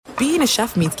being a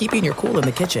chef means keeping your cool in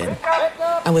the kitchen.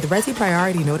 And with Resi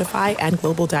Priority Notify and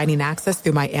Global Dining Access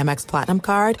through my Amex Platinum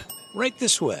card, Right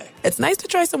this way. it's nice to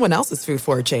try someone else's food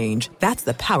for a change. That's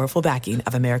the powerful backing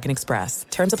of American Express.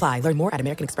 Terms apply. Learn more at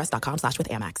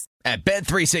americanexpress.com/withAmex. At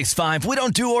Bet365, we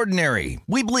don't do ordinary.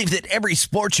 We believe that every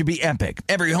sport should be epic.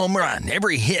 Every home run,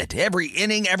 every hit, every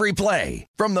inning, every play.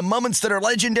 From the moments that are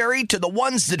legendary to the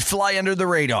ones that fly under the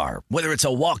radar. Whether it's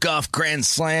a walk-off grand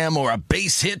slam or a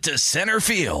base hit to center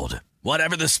field.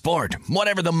 Whatever the sport,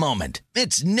 whatever the moment,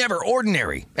 it's never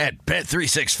ordinary at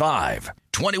Bet365.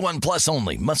 21 plus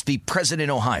only. Must be present in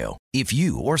Ohio. If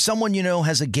you or someone you know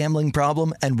has a gambling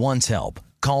problem and wants help,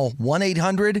 call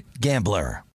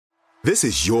 1-800-GAMBLER. This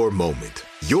is your moment,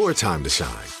 your time to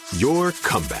shine, your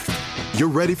comeback. You're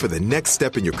ready for the next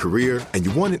step in your career, and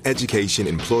you want an education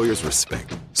employers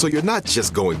respect. So you're not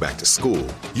just going back to school,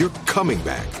 you're coming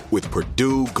back with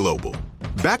Purdue Global.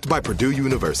 Backed by Purdue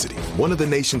University, one of the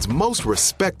nation's most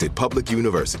respected public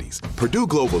universities, Purdue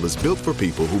Global is built for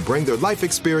people who bring their life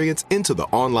experience into the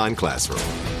online classroom.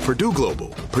 Purdue Global,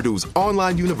 Purdue's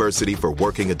online university for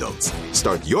working adults.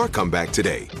 Start your comeback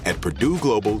today at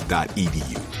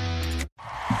purdueglobal.edu.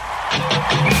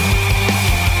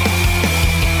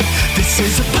 This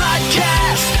is a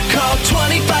podcast called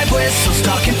 25 Whistles,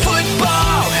 talking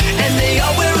football, and they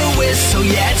all wear a whistle.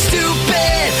 Yeah, it's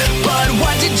stupid, but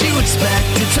what did you expect?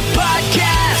 It's a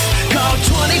podcast called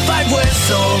 25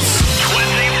 Whistles.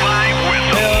 25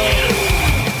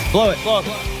 Whistles. Blow it. All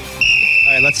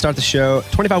right, let's start the show.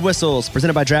 25 Whistles,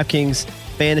 presented by DraftKings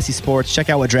Fantasy Sports. Check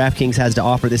out what DraftKings has to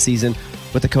offer this season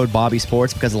with the code Bobby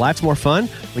Sports, because life's more fun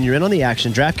when you're in on the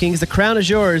action. DraftKings, the crown is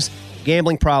yours.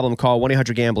 Gambling problem, call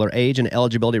 1-800-GAMBLER. Age and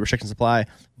eligibility restrictions apply.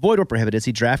 Void or prohibited.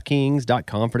 See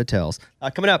DraftKings.com for details.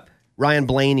 Coming up, Ryan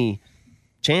Blaney,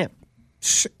 champ.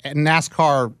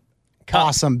 NASCAR,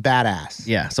 awesome, badass.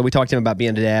 Yeah, so we talked to him about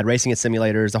being a dad, racing at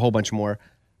simulators, a whole bunch more.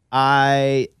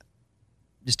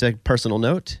 Just a personal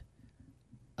note,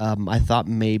 I thought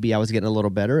maybe I was getting a little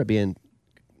better at being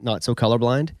not so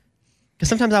colorblind. Because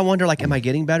sometimes I wonder, like, am I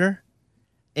getting better?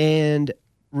 And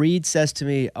Reed says to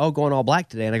me, "Oh, going all black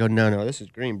today." And I go, no, this is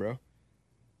green, bro.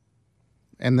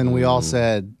 And then we all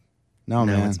said, no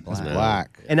man, it's it's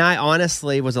black. And I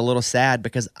honestly was a little sad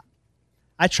because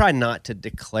I try not to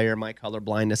declare my color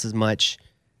blindness as much,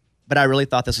 but I really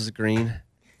thought this was green.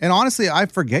 And honestly, I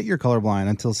forget you're colorblind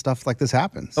until stuff like this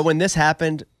happens. But when this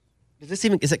happened, is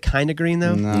it kind of green,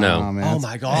 though? No. Man, Oh,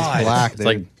 my God. It's black, It's dude.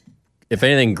 like, if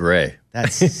anything, gray.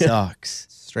 That sucks.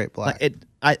 Straight black.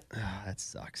 That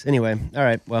sucks. Anyway, all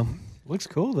right, well. Looks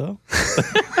cool, though.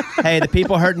 Hey, the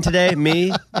people hurting today,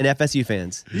 me and FSU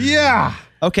fans. Yeah.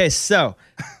 Okay, so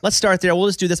let's start there. We'll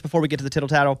just do this before we get to the tittle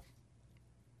tattle.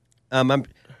 Are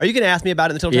you going to ask me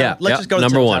about it in the tittle tattle? Let's just go to the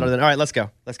number tittle one. tattle then. All right, let's go.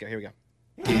 Here we go.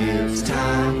 It's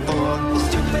time for the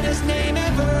stupidest name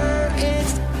ever.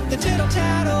 It's the Tittle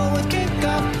Tattle with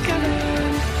Kickoff Kevin.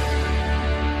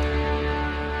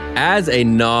 As a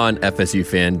non-FSU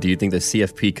fan, do you think the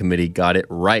CFP committee got it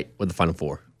right with the Final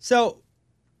Four? So,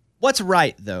 what's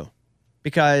right, though?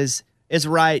 Because is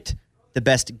right the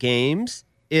best games?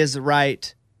 Is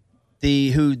right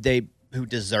who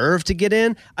deserve to get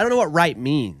in? I don't know what right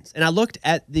means. And I looked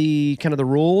at the kind of the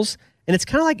rules, and it's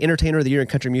kind of like Entertainer of the Year in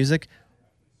country music,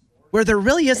 where there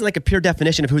really isn't like a pure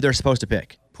definition of who they're supposed to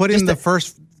pick. Put in the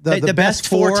best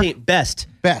four team. Best,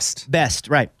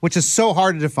 right. Which is so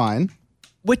hard to define.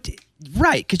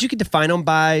 Right, because you could define them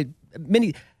by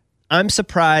many. I'm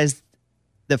surprised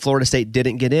that Florida State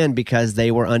didn't get in because they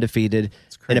were undefeated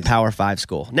in a Power 5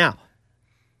 school. Now,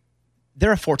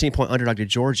 they're a 14-point underdog to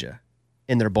Georgia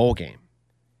in their bowl game.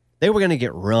 They were going to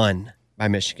get run by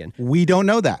Michigan. We don't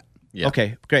know that. Yeah.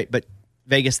 Okay, great, but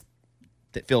Vegas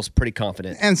that feels pretty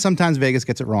confident. And sometimes Vegas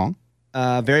gets it wrong.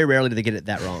 Very rarely do they get it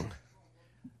that wrong.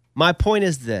 My point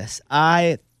is this.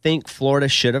 I think Florida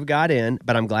should have got in,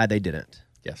 but I'm glad they didn't.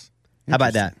 Yes. How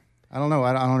about that? I don't know.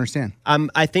 I don't understand.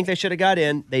 I think they should have got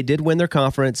in. They did win their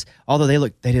conference, although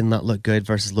they did not look good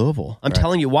versus Louisville. I'm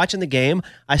telling you, watching the game,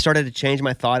 I started to change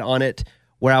my thought on it.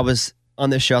 Where I was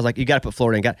on this show, I was like, you got to put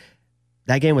Florida in.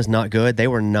 That game was not good. They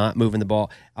were not moving the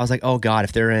ball. I was like, oh, God,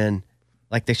 if they're in,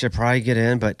 like they should probably get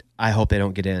in, but I hope they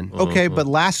don't get in. Okay, but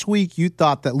last week you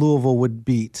thought that Louisville would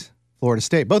beat Florida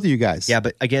State. Both of you guys. Yeah,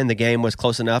 but again, the game was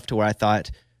close enough to where I thought,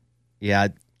 yeah,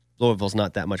 Louisville's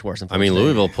not that much worse than Florida State.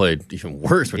 Louisville played even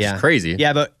worse, which is crazy.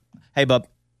 Yeah, but hey, bub,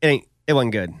 it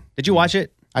wasn't good. Did you watch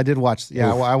it? I did watch.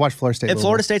 Yeah, I watched Florida State. And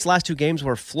Florida State's last two games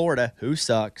were Florida, who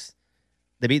sucks.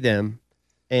 They beat them,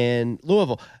 and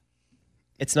Louisville.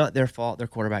 It's not their fault. Their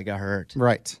quarterback got hurt.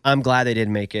 Right. I'm glad they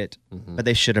didn't make it, but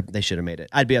they should have made it.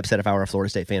 I'd be upset if I were a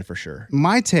Florida State fan for sure.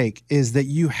 My take is that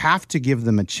you have to give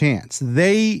them a chance.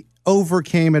 They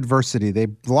overcame adversity. They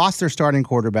lost their starting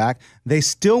quarterback. They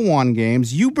still won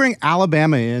games. You bring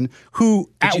Alabama in, who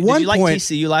Did you point, like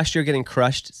TCU last year getting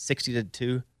crushed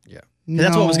 60-2? Yeah.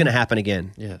 That's what was going to happen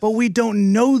again. Yeah. But we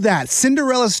don't know that.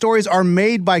 Cinderella stories are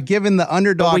made by giving the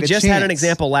underdog But we just a chance. had an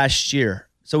example last year.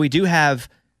 So we do have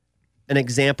an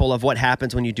example of what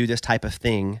happens when you do this type of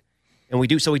thing. And we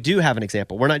do have an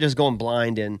example. We're not just going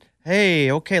blind and,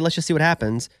 hey, okay, let's just see what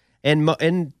happens.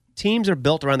 And teams are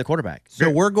built around the quarterback. So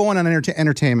we're going on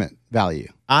entertainment value.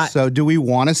 So do we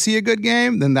want to see a good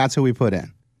game? Then that's who we put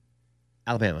in.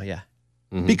 Alabama, yeah.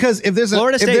 Mm-hmm. Because if there's a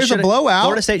blowout.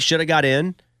 Florida State should have got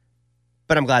in,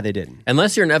 but I'm glad they didn't.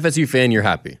 Unless you're an FSU fan, you're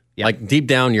happy. Yeah. Like deep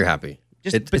down, you're happy.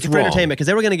 It's it's for wrong. entertainment because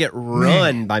they were going to get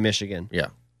run by Michigan. Yeah.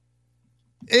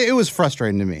 It was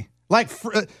frustrating to me. Like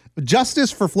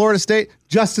justice for Florida State,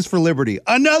 justice for Liberty.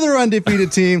 Another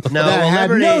undefeated team that had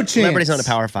no chance. Liberty's on a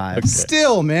Power 5. Okay.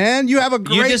 Still, man, you have a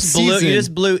great season. You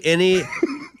just blew any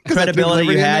credibility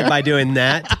you had by doing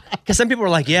that. Because some people were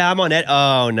like, "Yeah, I'm on it."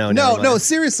 Oh no.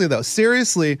 Seriously though,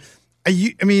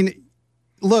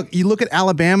 look, you look at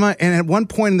Alabama, and at one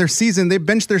point in their season, they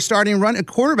benched their starting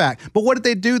quarterback. But what did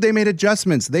they do? They made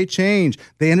adjustments. They changed.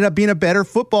 They ended up being a better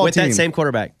football team with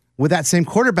that same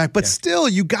quarterback. But still,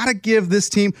 you got to give this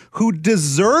team who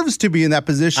deserves to be in that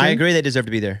position. I agree they deserve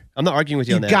to be there. I'm not arguing with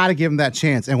you on that. You got to give them that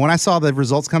chance. And when I saw the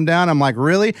results come down, I'm like,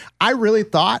 really? I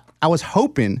was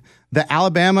hoping that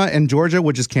Alabama and Georgia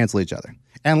would just cancel each other.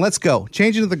 And let's go.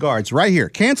 Changing to the guards right here.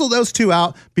 Cancel those two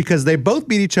out because they both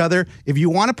beat each other. If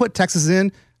you want to put Texas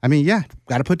in,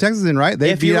 got to put Texas in, right?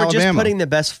 They if beat you were Alabama. just putting the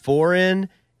best 4 in,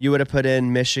 you would have put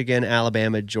in Michigan,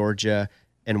 Alabama, Georgia,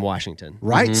 and Washington.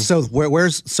 Right.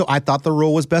 Mm-hmm. So I thought the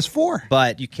rule was best 4.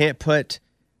 But you can't put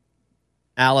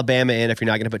Alabama in if you're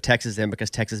not going to put Texas in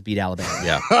because Texas beat Alabama.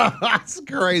 Yeah. That's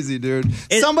crazy, dude.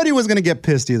 Somebody was going to get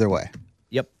pissed either way.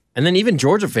 Yep. And then even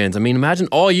Georgia fans, imagine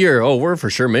all year, we're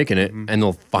for sure making it. Mm-hmm. And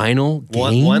the final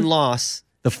game. One loss.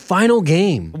 The final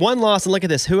game. One loss. And look at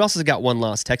this. Who else has got one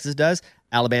loss? Texas does.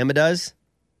 Alabama does.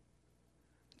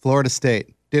 Florida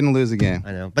State didn't lose a game.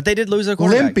 I know. But they did lose a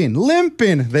quarterback.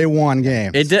 Limping. They won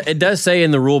games. It does say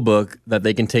in the rule book that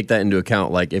they can take that into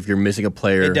account. Like if you're missing a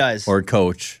player or a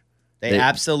coach. They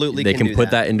absolutely can do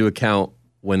put that into account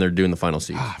when they're doing the final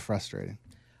season. Frustrating.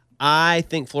 I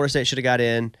think Florida State should have got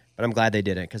in, but I'm glad they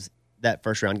didn't because that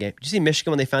first round game. Did you see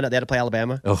Michigan when they found out they had to play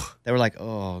Alabama? Oh. They were like,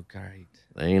 oh, great.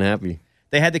 They ain't happy.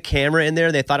 They had the camera in there.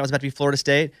 And they thought it was about to be Florida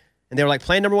State. And they were like,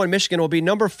 playing number 1 Michigan will be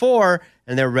number 4.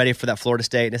 And they were ready for that Florida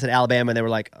State. And they said Alabama. And they were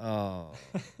like, oh.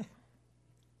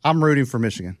 I'm rooting for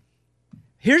Michigan.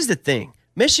 Here's the thing.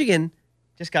 Michigan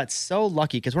just got so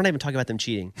lucky because we're not even talking about them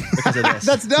cheating because of this.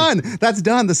 That's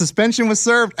done. The suspension was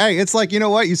served. Hey, it's like, you know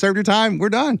what? You served your time. We're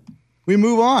done. We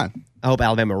move on. I hope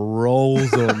Alabama rolls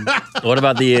them. What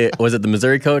about was it the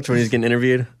Missouri coach when he was getting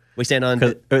interviewed? We stand on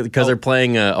because they're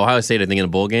playing Ohio State, I think, in a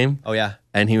bowl game. Oh yeah,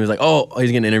 and he was like,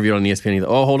 he's getting interviewed on ESPN. He's like,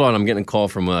 hold on, I'm getting a call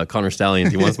from Connor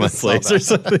Stallions. He wants my place or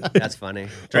something. That's funny.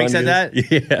 Drake said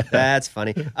that. Yeah, that's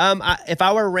funny. If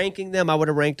I were ranking them, I would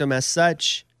have ranked them as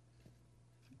such.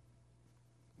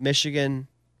 Michigan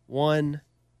 1,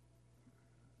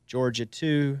 Georgia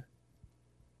 2,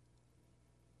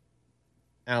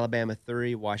 Alabama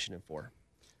 3, Washington 4.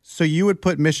 So you would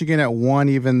put Michigan at 1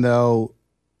 even though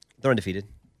they're undefeated.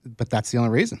 But that's the only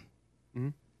reason. Mm-hmm.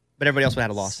 But everybody else would have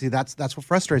had a loss. See, that's what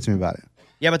frustrates me about it.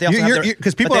 Yeah, but they also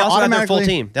have their full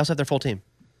team. They also have their full team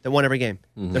that won every game.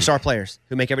 Mm-hmm. They're star players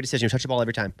who make every decision, who touch the ball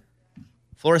every time.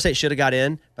 Florida State should have got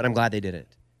in, but I'm glad they didn't.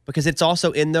 Because it's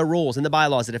also in the rules, in the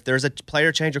bylaws, that if there's a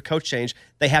player change or coach change,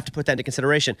 they have to put that into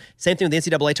consideration. Same thing with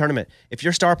the NCAA tournament. If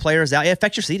your star player is out, it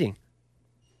affects your seeding.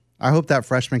 I hope that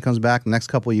freshman comes back the next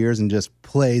couple of years and just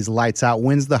plays lights out,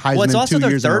 wins the Heisman 2 years in a row. Well, it's also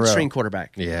their third-string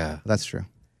quarterback. Yeah. That's true.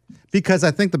 Because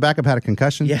I think the backup had a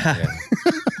concussion. Yeah.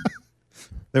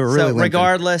 They were really limping.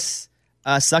 Regardless,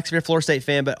 sucks if you're a Florida State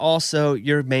fan, but also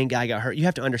your main guy got hurt. You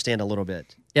have to understand a little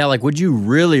bit. Yeah, like would you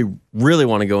really, really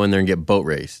want to go in there and get boat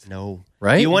raced? No.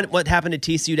 Right? Do you want what happened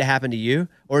to TCU to happen to you?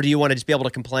 Or do you want to just be able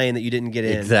to complain that you didn't get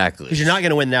in? Exactly. Because you're not going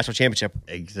to win the national championship.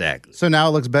 Exactly. So now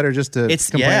it looks better just to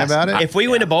complain about it? If we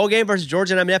win a bowl game versus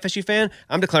Georgia and I'm an FSU fan,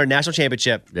 I'm declaring national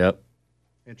championship. Yep.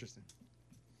 Interesting.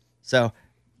 So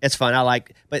it's fun.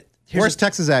 But where's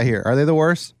Texas at here? Are they the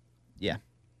worst? Yeah.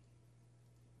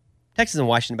 Texas and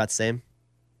Washington about the same.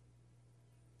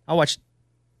 I watched.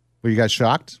 Were you guys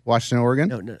shocked? Washington, Oregon?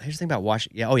 No. Here's the thing about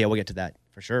Washington. Yeah. Oh yeah, we'll get to that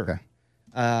for sure. Okay.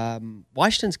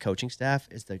 Washington's coaching staff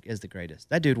is the greatest.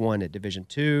 That dude won at Division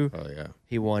II. Oh yeah.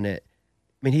 He won it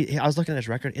mean, I was looking at his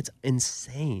record. It's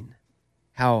insane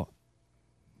how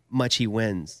much he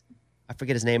wins. I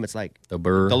forget his name. It's like the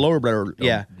lower brother.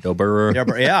 Yeah. Dober.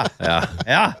 Yeah. Yeah.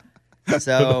 Yeah.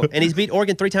 So, and he's beat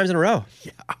Oregon 3 times in a row.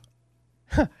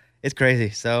 Yeah. It's crazy.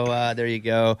 So there you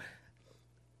go.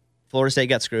 Florida State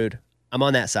got screwed. I'm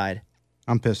on that side.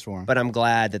 I'm pissed for him. But I'm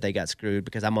glad that they got screwed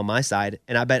because I'm on my side,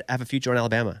 and I bet I have a future in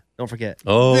Alabama. Don't forget.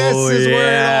 Oh, this is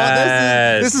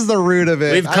where it all, this is the root of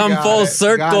it. We've come full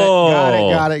circle.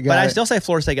 Got it. But I still say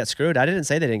Florida State got screwed. I didn't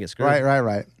say they didn't get screwed.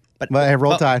 Right. But hey,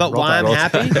 roll tide. But roll why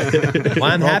tide.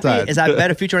 I'm happy is I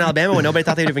bet a future in Alabama when nobody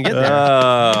thought they'd even get there.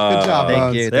 Good job,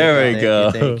 Thank you. There we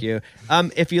go. Thank you.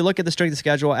 If you look at the strength of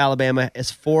schedule, Alabama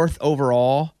is 4th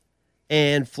overall,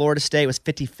 and Florida State was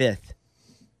 55th.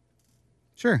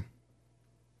 Sure.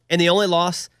 And the only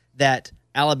loss that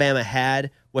Alabama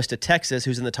had was to Texas,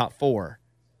 who's in the top 4.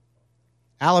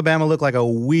 Alabama looked like a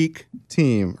weak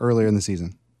team earlier in the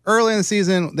season. Early in the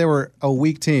season, they were a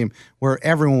weak team where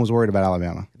everyone was worried about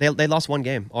Alabama. They lost one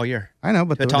game all year. I know,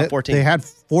 but the top 14. They had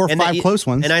 4 or 5 close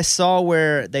ones. And I saw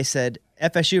where they said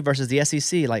FSU versus the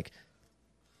SEC, like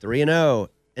 3-0.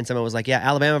 And someone was like, yeah,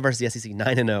 Alabama versus the SEC,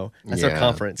 9-0. That's their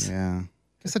conference. Yeah.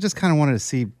 Guess I just kind of wanted to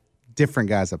see different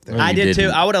guys up there. I did too.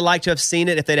 I would have liked to have seen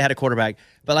it if they'd had a quarterback.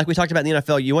 But like we talked about in the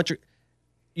NFL,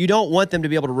 you don't want them to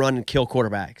be able to run and kill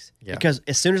quarterbacks. Yeah. Because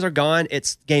as soon as they're gone,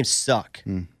 games suck.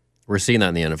 We're seeing that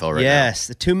in the NFL right now.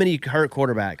 Yes, too many hurt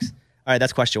quarterbacks. All right,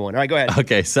 that's question 1. All right, go ahead.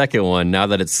 Okay, second one. Now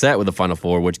that it's set with the Final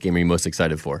Four, which game are you most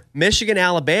excited for? Michigan,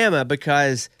 Alabama,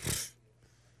 because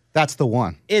that's the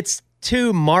one. It's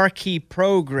 2 marquee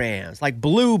programs, like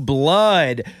blue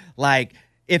blood. Like,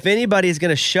 if anybody's going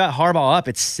to shut Harbaugh up,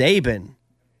 it's Saban.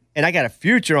 And I got a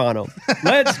future on him.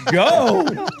 Let's go.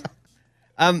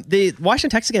 The Washington,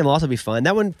 Texas game will also be fun.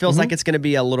 That one feels like it's going to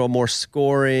be a little more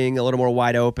scoring, a little more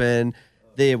wide open.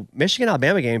 The Michigan,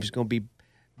 Alabama game is going to be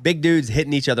big dudes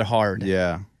hitting each other hard.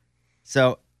 Yeah.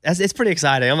 So it's pretty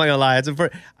exciting. I'm not going to lie.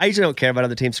 I usually don't care about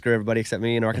other teams. Screw everybody except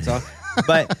me in Arkansas.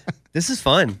 But this is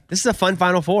fun. This is a fun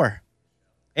Final Four.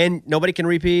 And nobody can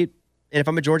repeat. And if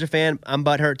I'm a Georgia fan, I'm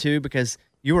butthurt too because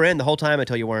you were in the whole time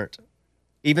until you weren't.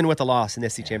 Even with the loss in the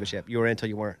SEC championship, you were in until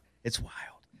you weren't. It's wild.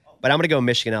 But I'm going to go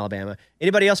Michigan, Alabama.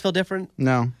 Anybody else feel different?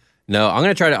 No, I'm going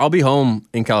to try to. I'll be home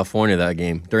in California that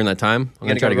game. During that time, I'm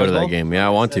going to try to go to that game. Yeah, I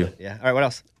want to. Yeah. All right, what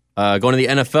else? Going to the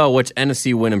NFL, which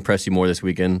NFC win impressed you more this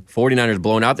weekend? 49ers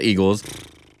blowing out the Eagles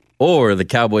or the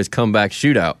Cowboys comeback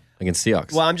shootout against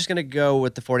Seahawks? Well, I'm just going to go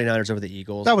with the 49ers over the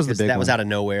Eagles. That was the big That one. was out of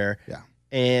nowhere. Yeah.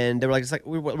 And they were like,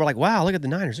 we're like, wow, look at the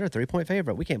Niners. They're a 3-point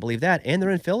favorite. We can't believe that. And they're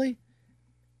in Philly.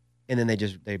 And then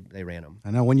they ran them.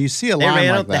 I know when you see a line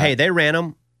like that. Hey, they ran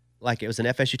them like it was an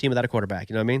FSU team without a quarterback.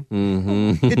 You know what I mean?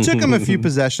 Mm-hmm. It took them a few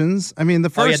possessions. I mean, the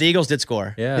first. Oh, yeah, the Eagles did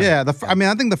score. Yeah.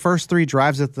 I think the first 3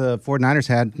 drives that the 49ers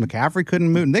had, McCaffrey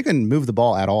couldn't move. They couldn't move the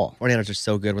ball at all. 49ers are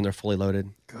so good when they're fully loaded.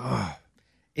 God.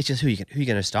 It's just who you going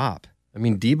to stop? I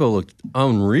mean, Debo looked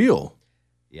unreal.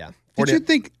 Yeah. Did you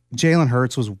think Jalen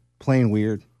Hurts was playing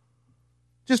weird?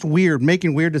 Just weird,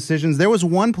 making weird decisions. There was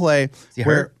one play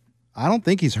where hurt? I don't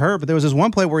think he's hurt, but there was this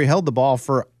one play where he held the ball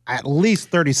for at least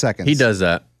 30 seconds. He does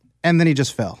that. And then he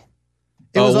just fell.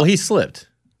 He slipped.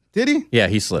 Did he? Yeah,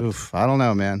 he slipped. Oof, I don't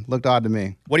know, man. Looked odd to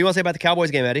me. What do you want to say about the Cowboys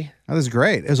game, Eddie? That was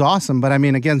great. It was awesome. But, I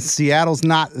mean, again, Seattle's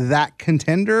not that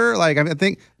contender. Like, I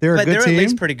think they're a good team. But they're at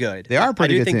least pretty good. They are a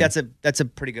pretty good team. I do think that's a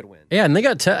pretty good win. Yeah, and they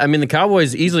got the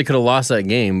Cowboys easily could have lost that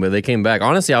game, but they came back.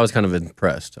 Honestly, I was kind of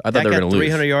impressed. I thought they were going to lose.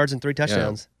 300 yards and 3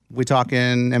 touchdowns. Yeah. We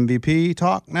talking MVP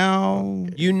talk now?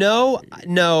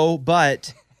 No,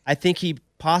 but I think he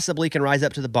possibly can rise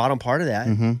up to the bottom part of that.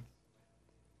 Mm-hmm.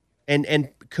 And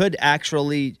could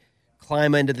actually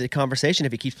climb into the conversation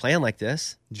if he keeps playing like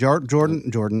this.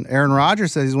 Jordan. Aaron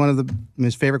Rodgers says he's one of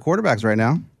his favorite quarterbacks right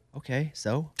now. Okay,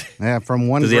 so? Yeah, from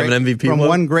one Does he have an MVP from vote?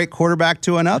 one great quarterback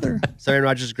to another. So Aaron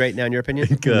Rodgers is great now in your opinion?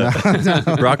 Good.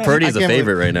 Brock Purdy's a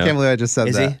favorite right now. I can't believe I just said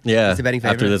Is that. he? Yeah. He's a betting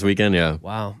favorite? After this weekend, yeah.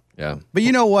 Wow. Yeah. But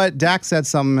you know what? Dak said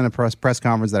something in a press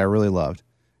conference that I really loved.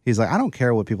 He's like, I don't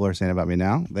care what people are saying about me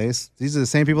now. These are the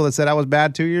same people that said I was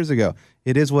bad 2 years ago.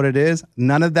 It is what it is.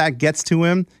 None of that gets to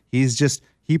him.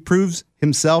 He proves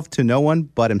himself to no one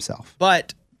but himself.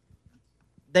 But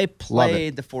they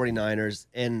played the 49ers,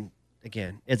 and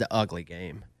again, it's an ugly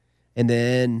game. And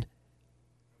then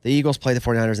the Eagles play the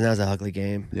 49ers, and that was an ugly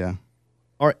game. Yeah.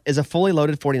 Or is a fully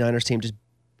loaded 49ers team just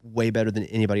way better than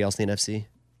anybody else in the NFC?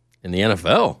 In the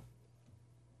NFL.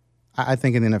 I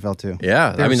think in the NFL too.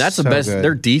 Yeah. They're that's the so best. good.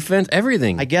 Their defense,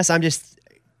 everything. I guess I'm just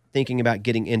thinking about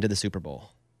getting into the Super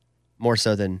Bowl more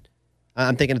so than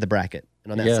I'm thinking of the bracket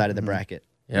and on that side of the bracket.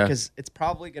 Yeah. Because it's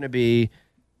probably going to be.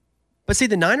 But see,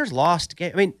 the Niners lost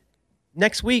game. I mean,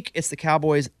 next week it's the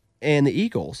Cowboys and the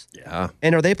Eagles. Yeah.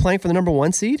 And are they playing for the number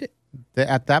 1 seed?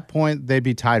 At that point, they'd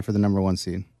be tied for the number 1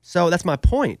 seed So that's my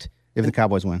point. if the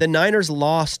Cowboys win. The Niners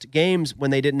lost games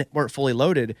when they weren't fully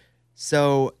loaded.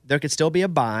 So there could still be a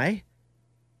bye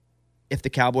if the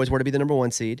Cowboys were to be the number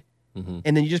 1 seed. And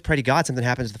then you just pray to God something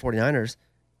happens to the 49ers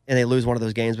and they lose one of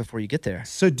those games before you get there.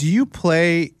 So do you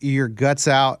play your guts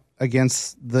out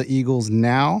against the Eagles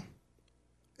now?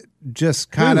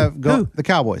 Just kind of go the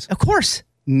Cowboys. Of course.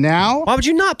 Now? Why would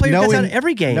you not play your guts out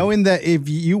every game? Knowing that if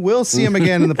you will see them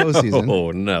again in the postseason.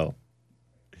 Oh, no.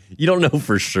 You don't know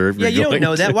for sure if you're you don't going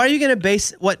know that. to. Why are you going to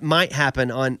base what might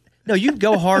happen on? No, you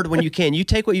go hard when you can. You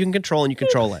take what you can control and you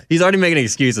control it. He's already making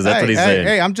excuses. That's what he's saying.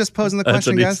 Hey, I'm just posing the That's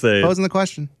question, what he's guys. saying. Posing the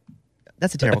question.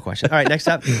 That's a terrible question. All right, next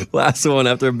up. Last one,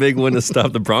 after a big win to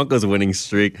stop the Broncos' winning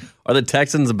streak, are the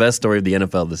Texans the best story of the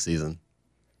NFL this season?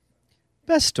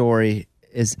 Best story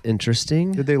is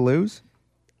interesting. Did they lose?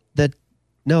 The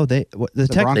Broncos?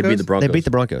 They beat the Broncos. They beat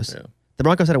the Broncos. Yeah. The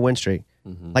Broncos had a win streak.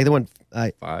 Like they won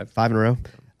five in a row.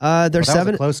 They're That was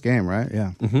seven. a close game, right?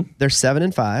 Yeah. They're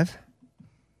 7-5.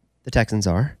 The Texans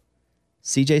are.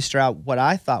 C.J. Stroud. What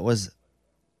I thought was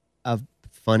a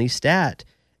funny stat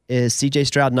is C.J.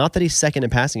 Stroud. Not that he's second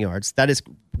in passing yards. That is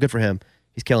good for him.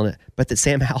 He's killing it. But that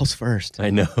Sam Howell's first.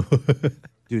 I know.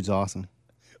 Dude's awesome.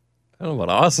 I don't know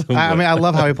about awesome. I mean, I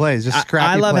love how he plays. Just scrappy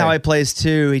I love play. how he plays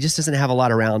too. He just doesn't have a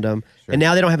lot around him. Sure. And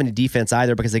now they don't have any defense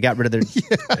either because they got rid of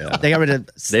their. They got rid of.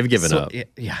 They've given up.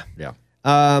 Yeah. Yeah.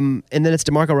 And then it's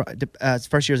DeMarco,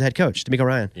 first year as head coach, DeMeco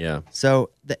Ryan. Yeah.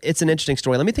 So it's an interesting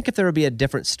story. Let me think if there would be a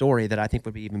different story that I think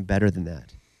would be even better than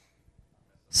that.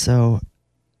 So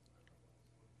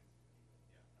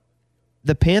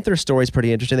the Panthers story is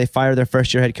pretty interesting. They fired their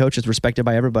first year head coach, is respected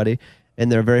by everybody,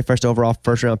 and their very first overall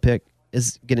first round pick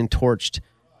is getting torched,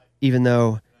 even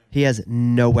though he has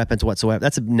no weapons whatsoever.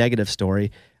 That's a negative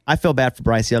story. I feel bad for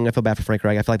Bryce Young. I feel bad for Frank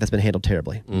Reich. I feel like that's been handled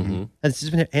terribly. It's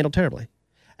just been handled terribly.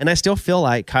 And I still feel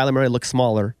like Kyler Murray looks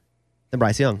smaller than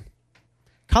Bryce Young.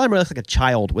 Kyler Murray looks like a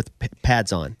child with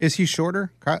pads on. Is he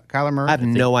shorter, Kyler Murray? I have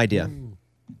no idea.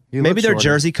 Maybe their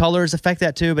jersey colors affect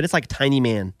that too, but it's like tiny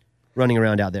man running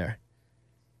around out there.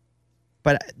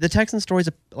 But the Texans stories,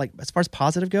 like as far as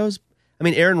positive goes, I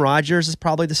mean, Aaron Rodgers is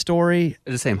probably the story.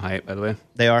 They're the same height, by the way.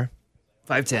 They are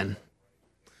 5'10".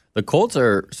 The Colts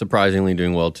are surprisingly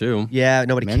doing well too. Yeah,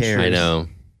 nobody cares. I know.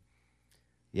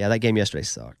 Yeah, that game yesterday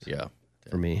sucked. Yeah.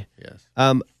 For me. Yes.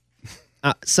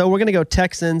 So we're gonna go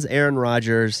Texans, Aaron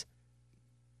Rodgers,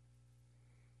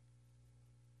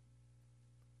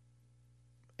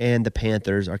 and the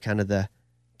Panthers are kind of the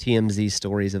TMZ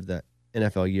stories of the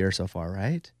NFL year so far,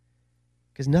 right?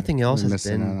 Because nothing else has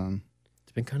been.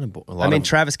 It's been kind of. I mean,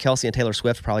 Travis Kelce and Taylor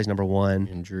Swift probably is number one.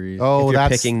 Injuries. Oh, if you're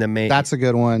that's picking the main. That's a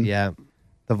good one. Yeah.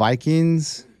 The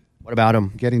Vikings. What about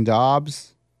them? Getting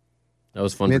Dobbs. That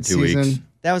was fun for 2 weeks.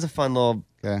 That was a fun little,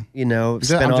 Okay.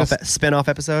 spin-off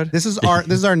episode. This is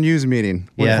our news meeting.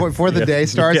 Yeah. Before the day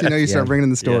starts, you start bringing in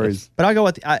the stories. But I'll go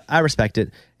with I respect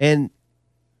it, and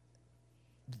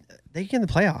they get in the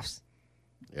playoffs.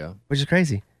 Yeah. Which is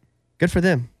crazy. Good for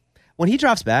them. When he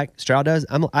drops back, Stroud does.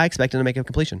 I expect him to make a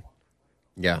completion.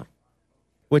 Yeah.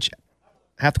 Which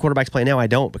half the quarterbacks play now. I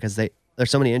don't because there's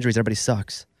so many injuries. Everybody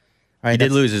sucks. All right, He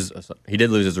did lose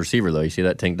his receiver though. You see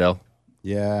that Tank Dell?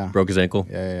 Yeah. Broke his ankle.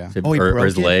 Yeah. Oh, he or broke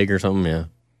his it? leg or something. Yeah.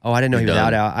 Oh, I didn't know he was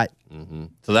done. out.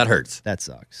 So that hurts. That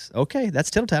sucks. Okay,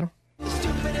 that's tittle tattle.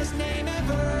 Stupidest name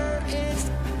ever is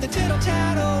the Tittle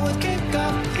Tattle with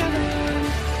Kickoff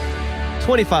Killer.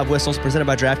 25 Whistles presented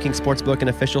by DraftKings Sportsbook, an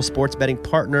official sports betting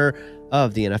partner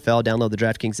of the NFL. Download the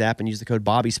DraftKings app and use the code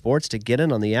BobbySports to get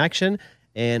in on the action.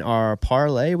 And our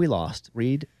parlay, we lost.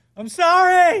 Reed. I'm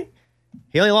sorry.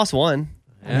 He only lost one.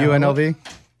 UNLV.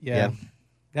 Yeah.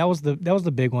 That was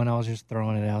the big one. I was just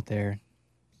throwing it out there.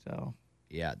 So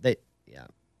Yeah.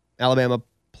 Alabama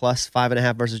plus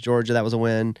 5.5 versus Georgia. That was a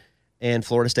win. And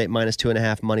Florida State minus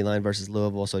 2.5 money line versus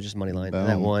Louisville. So just money line.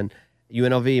 That one.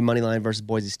 UNLV money line versus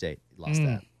Boise State. Lost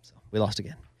that. So we lost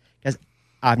again. Guys,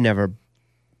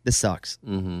 this sucks.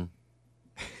 Mm-hmm.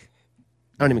 I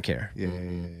don't even care. Yeah.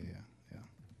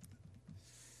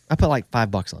 I put like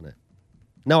 $5 on it.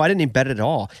 No, I didn't even bet it at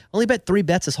all. Only bet 3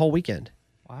 bets this whole weekend.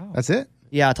 wow. That's it?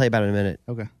 Yeah, I'll tell you about it in a minute.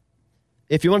 Okay.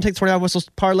 If you want to take the 25 Whistles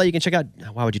parlay, you can check out.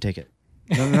 Why would you take it?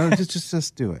 No,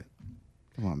 just do it.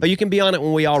 Come on. But you can be on it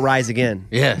when we all rise again.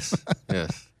 Yes.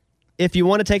 Yes. If you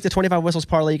want to take the 25 Whistles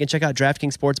parlay, you can check out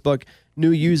DraftKings Sportsbook.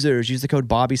 New users use the code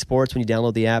BobbySports when you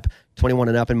download the app. 21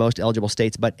 and up in most eligible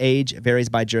states, but age varies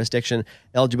by jurisdiction.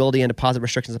 Eligibility and deposit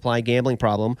restrictions apply. Gambling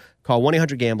problem? Call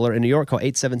 1-800-GAMBLER. In New York, call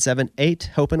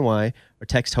 877-8-HOPE-NY or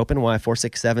text HOPE-NY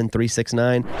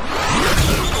 467-369.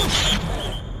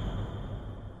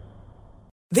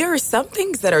 There are some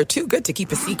things that are too good to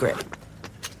keep a secret.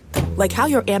 Like how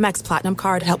your Amex Platinum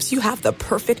card helps you have the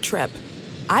perfect trip.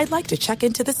 I'd like to check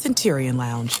into the Centurion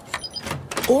Lounge.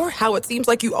 Or how it seems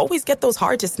like you always get those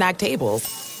hard-to-snag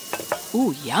tables.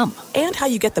 Ooh, yum. And how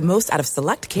you get the most out of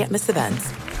select can't-miss events.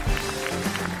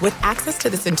 With access to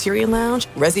the Centurion Lounge,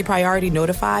 Resi Priority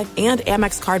Notified, and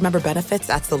Amex card member benefits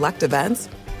at select events,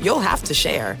 you'll have to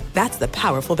share. That's the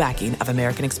powerful backing of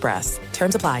American Express.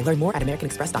 Terms apply. Learn more at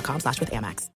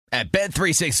americanexpress.com/withAmex. At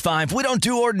Bet365, we don't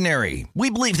do ordinary.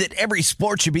 We believe that every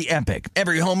sport should be epic.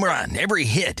 Every home run, every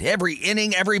hit, every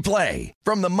inning, every play.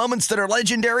 From the moments that are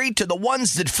legendary to the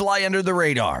ones that fly under the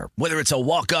radar. Whether it's a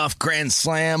walk-off grand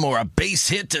slam or a base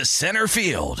hit to center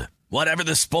field. Whatever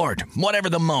the sport, whatever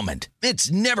the moment,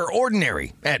 it's never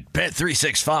ordinary at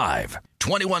Bet365.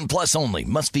 21 plus only.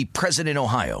 Must be present in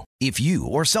Ohio. If you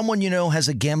or someone you know has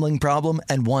a gambling problem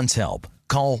and wants help,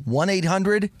 call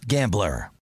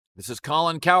 1-800-GAMBLER. This is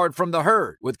Colin Cowherd from The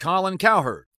Herd with Colin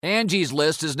Cowherd. Angie's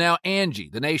List is now Angie,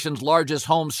 the nation's largest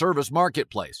home service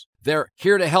marketplace. They're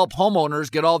here to help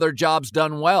homeowners get all their jobs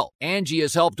done well. Angie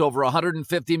has helped over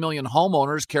 150 million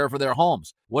homeowners care for their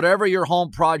homes. Whatever your home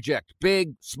project,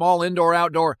 big, small, indoor,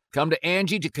 outdoor, come to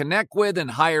Angie to connect with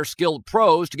and hire skilled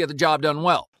pros to get the job done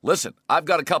well. Listen, I've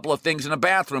got a couple of things in a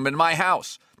bathroom in my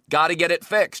house. Got to get it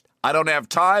fixed. I don't have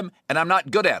time, and I'm not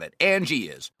good at it. Angie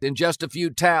is. In just a few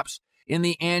taps, in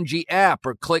the Angie app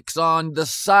or clicks on the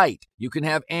site, you can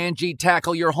have Angie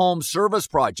tackle your home service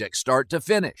project start to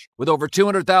finish. With over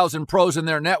 200,000 pros in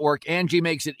their network, Angie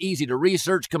makes it easy to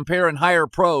research, compare, and hire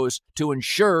pros to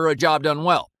ensure a job done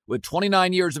well. With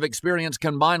 29 years of experience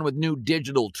combined with new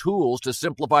digital tools to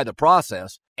simplify the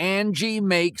process, Angie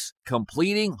makes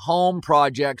completing home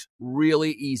projects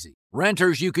really easy.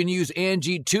 Renters, you can use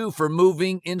Angie too for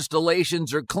moving,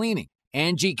 installations, or cleaning.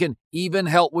 Angie can even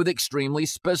help with extremely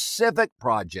specific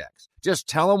projects. Just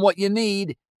tell them what you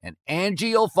need, and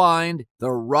Angie will find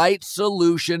the right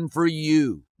solution for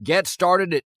you. Get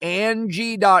started at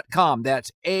Angie.com. That's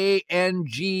ANGI.com,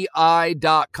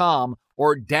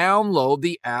 or download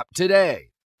the app today.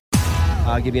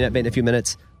 I'll give you an update in a few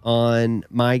minutes on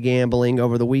my gambling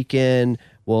over the weekend.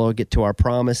 We'll get to our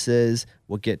promises.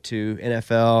 We'll get to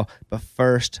NFL. But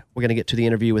first, we're going to get to the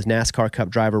interview with NASCAR Cup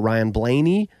driver Ryan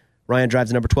Blaney. Ryan drives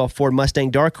the number 12 Ford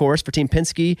Mustang Dark Horse for Team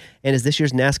Penske and is this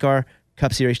year's NASCAR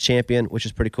Cup Series champion, which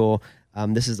is pretty cool.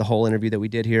 This is the whole interview that we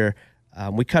did here.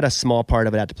 We cut a small part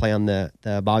of it out to play on the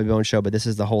Bobby Bones show, but this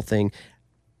is the whole thing. I'm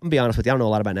going to be honest with you. I don't know a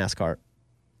lot about NASCAR.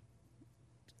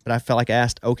 But I felt like I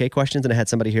asked okay questions, and I had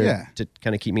somebody here to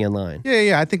kind of keep me in line.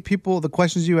 Yeah. I think the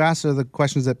questions you ask are the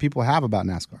questions that people have about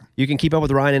NASCAR. You can keep up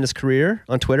with Ryan and his career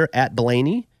on Twitter at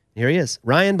Blaney. Here he is,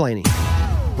 Ryan Blaney.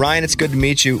 Ryan, it's good to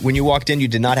meet you. When you walked in, you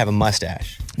did not have a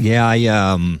mustache. Yeah,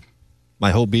 I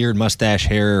my whole beard, mustache,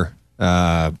 hair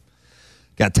got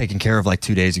taken care of like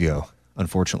 2 days ago,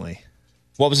 unfortunately.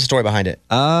 What was the story behind it?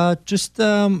 Just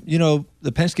the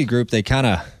Penske group, they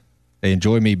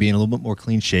enjoy me being a little bit more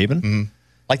clean shaven. Mm-hmm.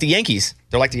 Like the Yankees.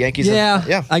 They're like the Yankees.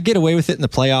 Yeah. I get away with it in the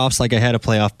playoffs. Like I had a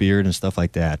playoff beard and stuff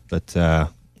like that. But I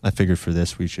figured for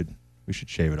this we should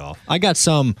shave it off. I got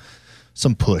some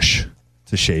push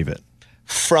to shave it.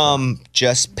 From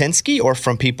just Penske or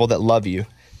from people that love you?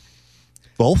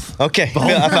 Both. Okay. Both.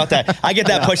 I felt that. I get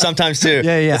that push sometimes too.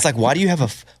 Yeah. It's like, why do you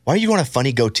want a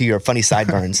funny goatee or funny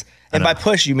sideburns? And by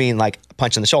push, you mean like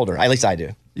punch in the shoulder. At least I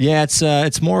do. Yeah,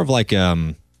 it's more of like,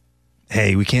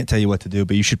 hey, we can't tell you what to do,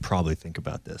 but you should probably think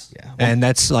about this. Yeah. And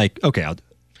that's like, okay, I'll do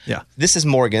it. Yeah. This is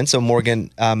Morgan. So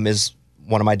Morgan is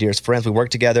one of my dearest friends. We work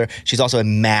together. She's also a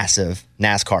massive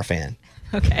NASCAR fan.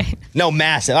 Okay. No,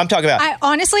 massive. I'm talking about.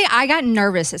 I got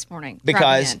nervous this morning.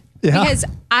 Because? Because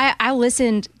I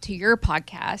listened to your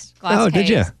podcast. Oh, did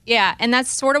you? Yeah. And that's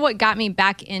sort of what got me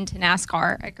back into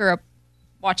NASCAR. I grew up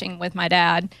watching with my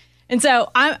dad. And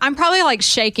so I'm probably like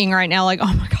shaking right now, like,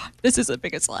 oh my God, this is the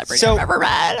biggest celebrity I've ever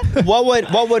met.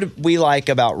 What would we like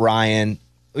about Ryan?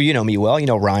 You know me well. You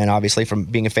know Ryan, obviously, from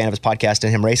being a fan of his podcast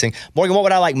and him racing. Morgan, what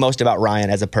would I like most about Ryan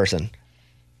as a person?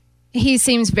 He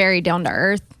seems very down to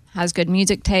earth, has good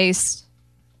music taste.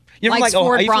 You're likes from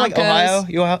Ford are you Broncos. from like Ohio?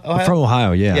 You Ohio? I'm from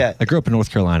Ohio, yeah. Yeah. I grew up in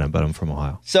North Carolina, but I'm from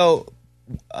Ohio. So,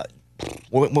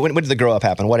 when did the grow up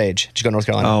happen? What age did you go to North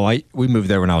Carolina? Oh, we moved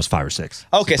there when I was 5 or 6.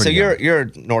 Okay, so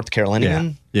you're North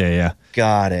Carolinian? Yeah.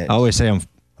 Got it. I always say I'm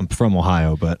from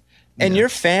Ohio, but... And your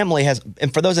family has,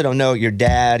 and for those that don't know, your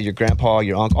dad, your grandpa,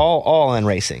 your uncle, all in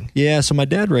racing. Yeah, so my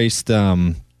dad raced,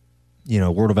 World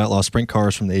of Outlaw sprint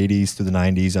cars from the 80s through the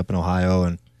 90s up in Ohio.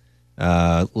 And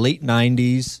late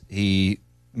 90s, he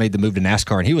made the move to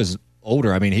NASCAR, and he was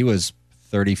older. I mean, he was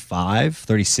 35,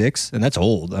 36, and that's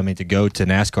old. I mean, to go to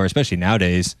NASCAR, especially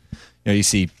nowadays, you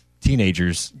see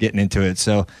teenagers getting into it.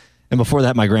 So, and before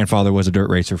that, my grandfather was a dirt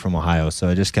racer from Ohio. So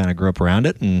I just kind of grew up around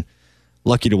it, and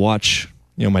lucky to watch,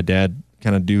 my dad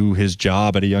kind of do his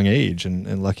job at a young age,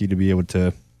 and lucky to be able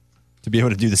to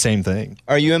do the same thing.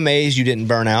 Are you amazed you didn't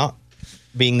burn out,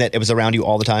 being that it was around you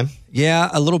all the time? Yeah,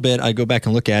 a little bit. I go back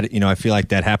and look at it. I feel like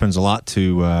that happens a lot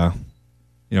to,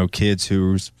 kids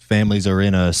whose families are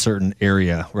in a certain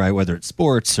area, right? Whether it's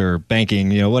sports or banking,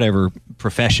 whatever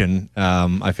profession.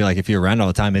 I feel like if you're around all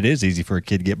the time, it is easy for a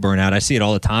kid to get burnt out. I see it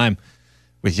all the time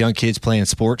with young kids playing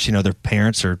sports. Their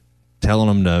parents are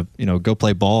telling them to, go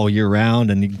play ball year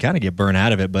round, and you can kind of get burnt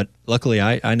out of it. But luckily,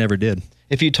 I never did.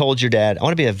 If you told your dad, I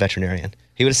want to be a veterinarian,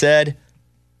 he would have said,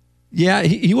 yeah,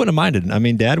 he wouldn't have minded. I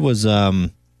mean, Dad was, I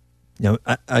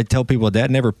tell people,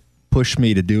 Dad never pushed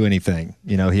me to do anything.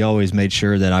 He always made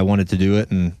sure that I wanted to do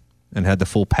it and had the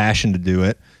full passion to do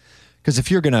it. Because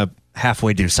if you're going to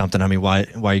halfway do something, I mean, why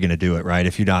are you going to do it, right?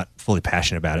 If you're not fully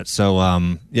passionate about it.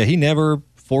 So, he never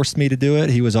forced me to do it.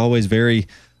 He was always very,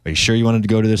 are you sure you wanted to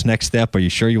go to this next step? Are you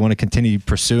sure you want to continue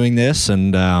pursuing this?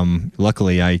 And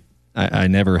luckily, I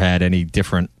never had any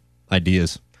different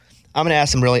ideas. I'm going to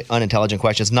ask some really unintelligent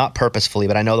questions, not purposefully,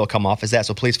 but I know they'll come off as that,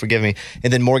 so please forgive me.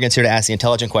 And then Morgan's here to ask the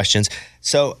intelligent questions.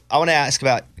 So I want to ask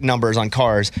about numbers on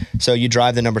cars. So you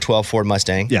drive the number 12 Ford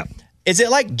Mustang. Yeah. Is it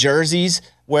like jerseys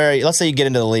where, let's say you get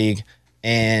into the league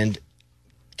and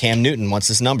Cam Newton wants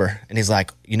this number, and he's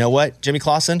like, you know what, Jimmy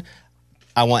Clausen,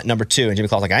 I want number 2. And Jimmy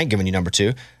Clausen's like, I ain't giving you number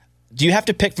 2. Do you have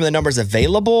to pick from the numbers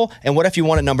available? And what if you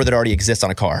want a number that already exists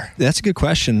on a car? That's a good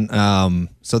question.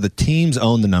 So the teams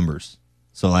own the numbers.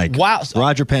 So wow.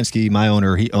 Roger Penske, my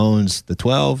owner, he owns the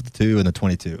 12, the 2, and the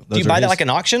 22. Do you buy that like an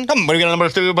auction? What do you got number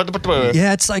 2?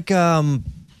 Yeah, it's like,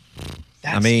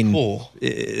 That's cool.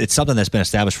 It's something that's been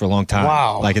established for a long time.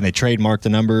 Wow. And they trademark the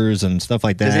numbers and stuff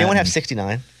like that. Does anyone have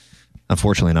 69?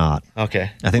 Unfortunately not. Okay.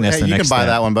 I think that's the next You can buy step.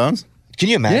 that one, Bones. Can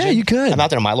you imagine? Yeah, you could. I'm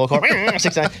out there in my little car.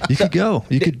 69. You could go.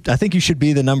 I think you should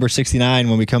be the number 69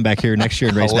 when we come back here next year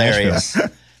and race Hilarious.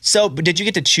 Nashville. So, but did you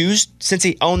get to choose since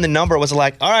he owned the number? Was it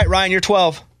like, all right, Ryan, you're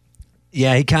 12?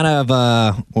 Yeah, he kind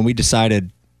of, when we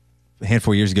decided a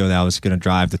handful of years ago that I was going to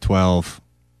drive the 12,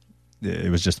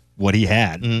 it was just what he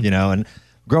had, and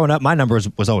growing up, my number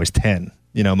was always 10.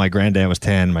 My granddad was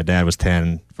 10, my dad was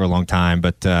 10 for a long time,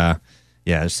 but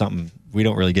it's something we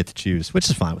don't really get to choose, which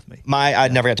is fine with me. I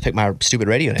never got to pick my stupid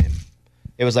radio name.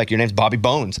 It was like, your name's Bobby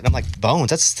Bones. And I'm like,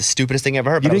 Bones? That's the stupidest thing I ever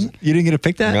heard. You didn't get to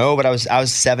pick that? No, but I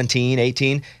was 17,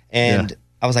 18, and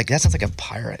I was like, that sounds like a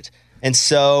pirate. And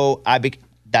so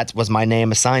that was my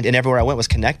name assigned, and everywhere I went was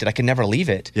connected. I could never leave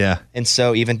it. Yeah. And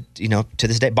so even, to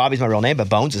this day, Bobby's my real name, but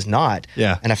Bones is not.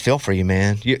 Yeah. And I feel for you,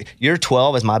 man. You're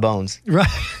 12 as my Bones. Right.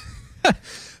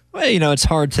 Well, it's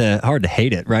hard to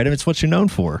hate it, right? I mean, it's what you're known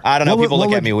for. I don't know. People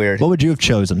look at me weird. What would you have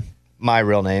chosen? My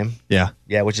real name. Yeah.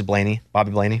 Yeah, which is Blaney.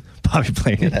 Bobby Blaney. Bobby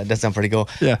Blaney. Yeah, that does sound pretty cool.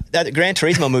 Yeah. That Gran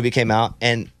Turismo movie came out,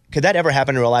 and could that ever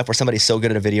happen in real life where somebody's so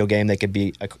good at a video game they could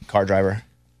be a car driver?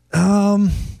 I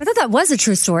thought that was a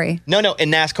true story. No, in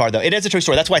NASCAR, though. It is a true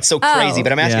story. That's why it's so crazy.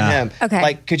 But I'm asking him,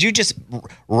 Okay. Could you just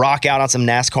rock out on some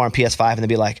NASCAR on PS5 and then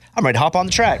be like, I'm ready to hop on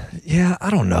the track? Yeah, I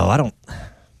don't know.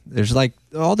 There's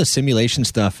all the simulation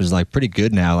stuff is pretty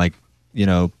good now.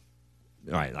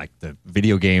 Right, like the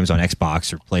video games on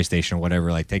Xbox or PlayStation or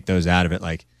whatever, take those out of it.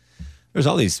 There's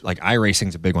all these,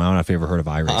 iRacing's a big one. I don't know if you ever heard of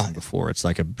iRacing before. It's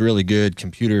a really good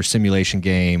computer simulation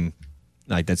game.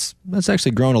 That's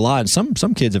actually grown a lot. And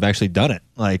some kids have actually done it.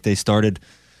 They started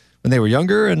when they were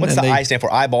younger. And what's the I stand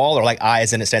for? Eyeball, or I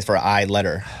as in it stands for I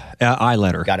letter? I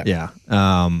letter. Got it. Yeah.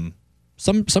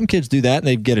 Some kids do that and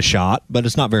they get a shot, but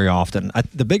it's not very often.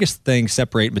 The biggest thing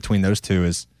separating between those two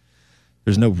is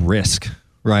there's no risk,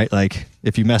 right?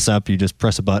 If you mess up, you just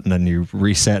press a button and you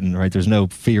reset, and right, there's no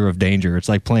fear of danger. It's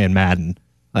like playing Madden.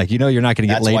 You're not going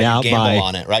to get laid out by. That's why you gamble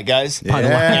on it, right, guys? Yeah.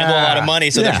 Gamble a lot of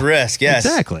money, so there's risk. Yes,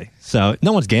 exactly. So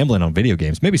no one's gambling on video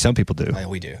games. Maybe some people do.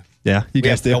 We do. Yeah, you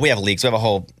guys do. We have leagues. We have a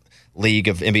whole league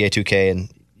of NBA 2K, and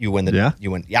you win the. Yeah. You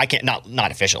win. Yeah, I can't.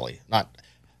 Not officially. Not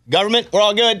government. We're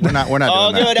all good. We're not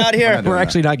all doing good that. out here. We're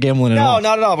actually not gambling at all. No,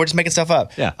 not at all. We're just making stuff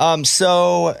up. Yeah.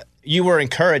 So you were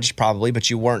encouraged probably, but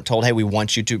you weren't told, hey, we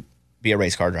want you to be a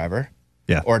race car driver.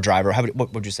 Yeah. Or a driver.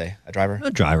 What would you say? A driver? A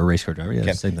driver, race car driver. Yeah,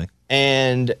 it's the same thing.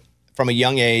 And from a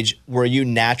young age, were you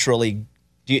naturally,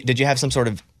 did you have some sort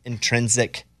of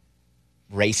intrinsic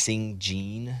racing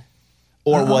gene?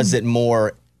 Or was it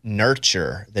more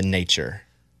nurture than nature?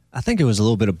 I think it was a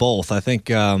little bit of both. I think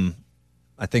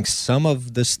some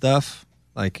of this stuff,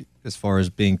 as far as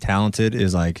being talented,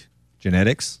 is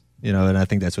genetics, and I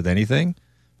think that's with anything.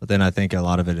 But then I think a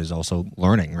lot of it is also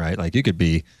learning, right? You could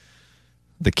be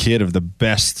the kid of the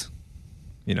best,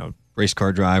 race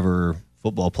car driver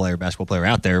football player, basketball player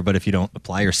out there, but if you don't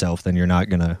apply yourself, then you're not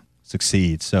going to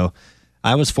succeed. So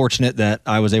I was fortunate that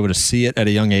I was able to see it at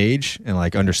a young age and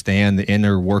like understand the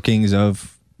inner workings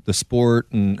of the sport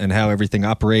and how everything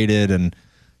operated, and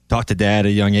talk to Dad at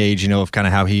a young age, of kind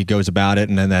of how he goes about it,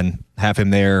 and then have him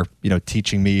there,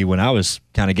 teaching me when I was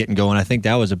kind of getting going. I think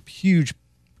that was a huge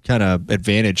kind of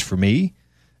advantage for me.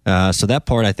 So that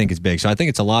part I think is big. So I think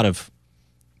it's a lot of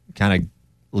kind of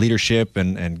leadership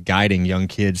and guiding young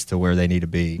kids to where they need to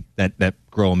be that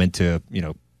grow them into,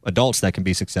 adults that can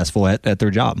be successful at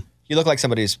their job. You look like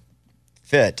somebody who's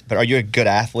fit, but are you a good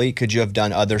athlete? Could you have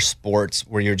done other sports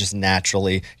where you're just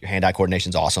naturally, your hand-eye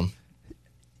coordination's awesome?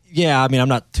 Yeah, I mean, I'm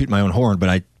not tooting my own horn, but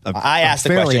I asked the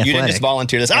question. Athletic. You didn't just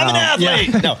volunteer this. I'm an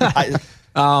athlete. Yeah.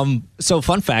 No. So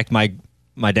fun fact, my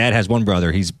dad has one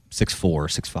brother. He's 6'4",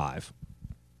 6'5".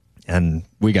 And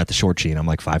we got the short gene. I'm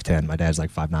like 5'10". My dad's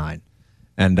like 5'9".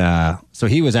 And so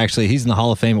he's in the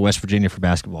Hall of Fame at West Virginia for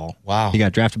basketball. Wow. He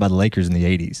got drafted by the Lakers in the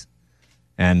 80s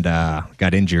and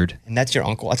got injured. And that's your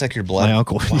uncle? That's like your blood? My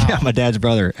uncle. Wow. Yeah, my dad's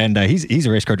brother. And he's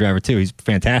a race car driver too. He's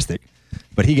fantastic.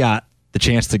 But he got the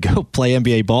chance to go play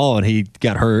NBA ball, and he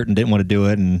got hurt and didn't want to do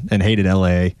it and hated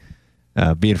LA,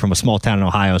 being from a small town in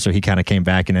Ohio. So he kind of came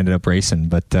back and ended up racing.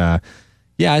 But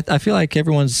yeah, I feel like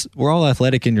we're all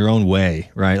athletic in your own way,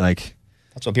 right? Like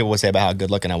that's what people would say about how good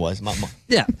looking I was. My mom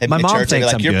church, thinks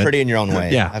like, I'm you're good. pretty in your own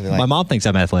way. Yeah, like, my mom thinks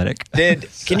I'm athletic.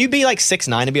 Can you be like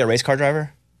 6'9" and be a race car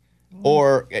driver?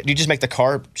 Or do you just make the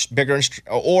car bigger?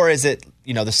 Or is it,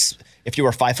 if you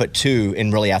were 5'2"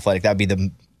 and really athletic, that would be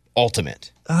the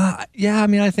ultimate? Yeah, I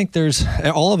mean, I think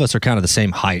all of us are kind of the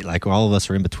same height. Like all of us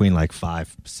are in between like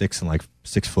 5'6" and like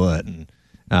 6 foot.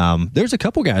 And there's a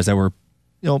couple guys that were,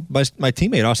 my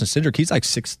teammate Austin Cindric, he's like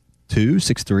 6'2",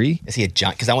 6'3". Is he a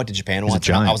giant? Because I went to Japan once.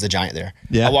 And I was a giant there.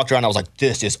 Yeah. I walked around. I was like,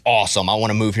 this is awesome. I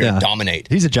want to move here and dominate.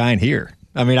 He's a giant here.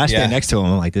 I mean, I stand next to him.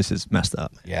 I'm like, this is messed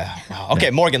up. Yeah. Wow.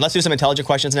 Okay, Morgan, let's do some intelligent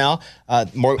questions now.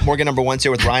 Morgan number one's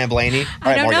here with Ryan Blaney.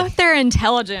 I don't know if they're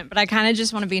intelligent, but I kind of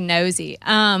just want to be nosy.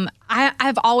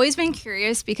 I've always been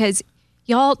curious because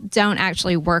y'all don't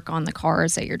actually work on the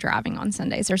cars that you're driving on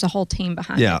Sundays. There's a whole team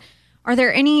behind it. Are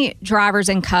there any drivers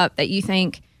in Cup that you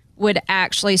think would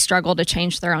actually struggle to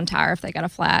change their own tire if they got a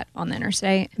flat on the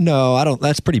interstate? No, I don't.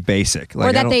 That's pretty basic.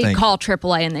 Or that they call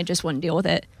AAA and they just wouldn't deal with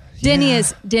it. Denny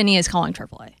is calling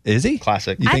AAA. Is he?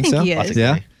 Classic. You think so? He is.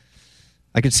 Yeah.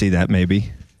 I could see that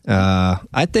maybe.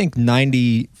 I think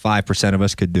 95% of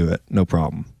us could do it. No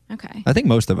problem. Okay. I think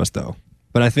most of us though.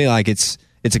 But I feel like it's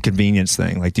a convenience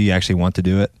thing. Like, do you actually want to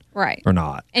do it? Right. Or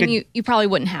not? And you probably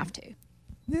wouldn't have to.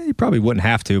 Yeah, you probably wouldn't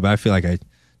have to, but I feel like I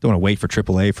don't want to wait for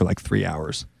AAA for like 3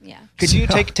 hours. Yeah. Could you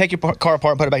take your car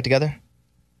apart and put it back together?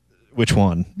 Which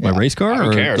one? My race car?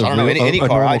 Who cares? I don't know. Any a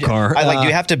car. normal car. Do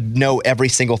you have to know every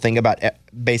single thing about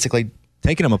basically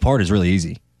taking them apart is really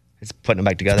easy. It's putting them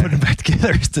back together. Putting them back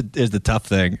together is the tough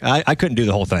thing. I couldn't do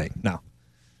the whole thing. No.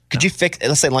 Could you fix?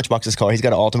 Let's say Lunchbox's car. He's got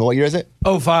an Ultima. What year is it?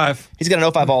 05. He's got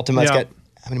an 05 Ultima. It's Yeah. got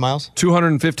how many miles?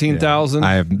 215,000.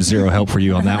 I have zero help for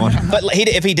you on that one. But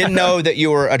if he didn't know that you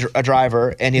were a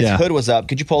driver and his hood was up,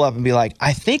 could you pull up and be like,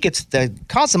 I think it's the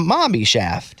Casamambi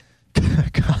shaft?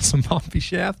 Casamambi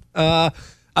shaft?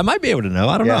 I might be able to know.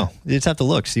 I don't know. You just have to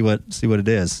look, see what it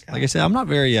is. Like I said, I'm not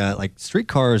very like street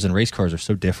cars and race cars are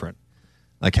so different.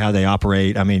 Like how they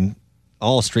operate. I mean,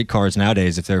 all street cars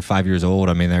nowadays, if they're 5 years old,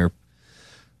 I mean they're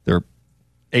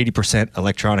 80%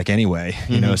 electronic anyway.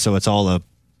 You know, so it's all a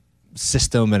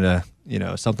system and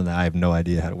something that I have no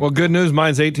idea how to work. Well, good news.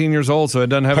 Mine's 18 years old, so it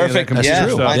doesn't have any of that computer That's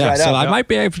true. stuff. Yeah, so I might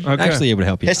be actually able to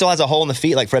help you. It still has a hole in the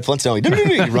feet like Fred Flintstone. You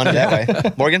run it that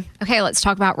way. Morgan? Okay, let's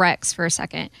talk about wrecks for a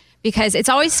second. Because it's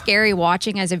always scary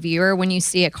watching as a viewer when you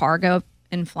see a car go up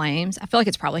in flames. I feel like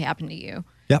it's probably happened to you.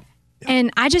 Yep.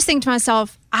 And I just think to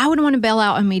myself, I would want to bail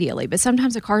out immediately, but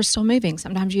sometimes the car is still moving.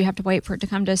 Sometimes you have to wait for it to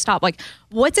come to a stop. Like,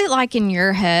 what's it like in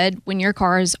your head when your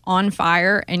car is on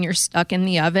fire and you're stuck in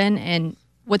the oven, and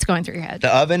what's going through your head?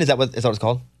 The oven? Is that what it's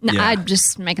called? No, I'm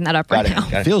just making that up right now.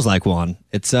 It feels like one.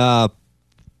 It's I've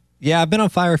been on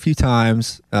fire a few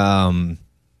times, and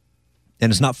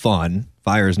it's not fun.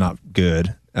 Fire is not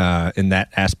good in that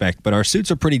aspect, but our suits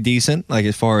are pretty decent. Like,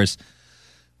 as far as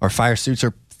our fire suits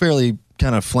are fairly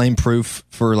kind of flame proof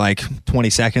for like 20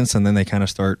 seconds, and then they kind of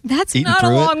start That's eating not a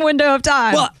through long it. window of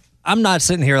time. Well, I'm not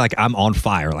sitting here like I'm on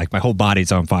fire. Like, my whole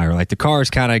body's on fire. Like, the car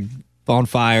is kind of on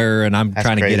fire, and I'm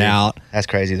trying to get out. That's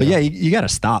crazy, though. But yeah, you got to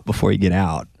stop before you get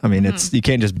out. I mean, you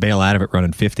can't just bail out of it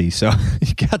running 50. So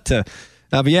you got to.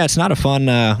 But yeah, it's not a fun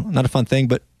thing.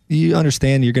 But you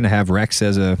understand you're going to have wrecks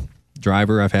as a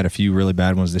driver. I've had a few really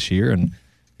bad ones this year, and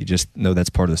you just know that's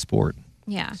part of the sport.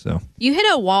 Yeah. So you hit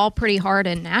a wall pretty hard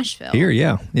in Nashville. here,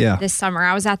 yeah. This summer,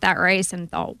 I was at that race and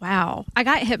thought, wow, I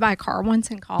got hit by a car once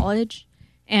in college,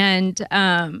 and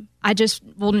I just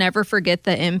will never forget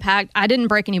the impact. I didn't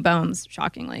break any bones,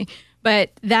 shockingly,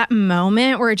 but that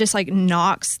moment where it just like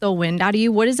knocks the wind out of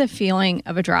you. What is the feeling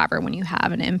of a driver when you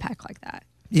have an impact like that?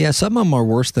 Yeah, some of them are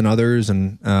worse than others,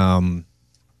 and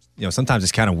sometimes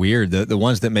it's kind of weird. The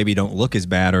ones that maybe don't look as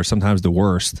bad are sometimes the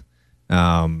worst.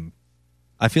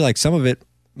 I feel like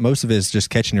most of it is just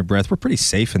catching your breath. We're pretty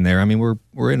safe in there. I mean,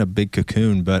 we're in a big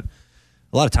cocoon, but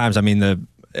a lot of times, I mean,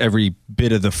 every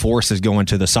bit of the force is going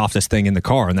to the softest thing in the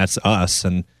car, and that's us.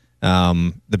 And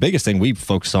the biggest thing we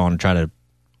focus on and try to,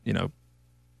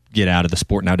 get out of the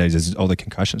sport nowadays is all the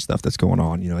concussion stuff that's going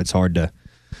on. It's hard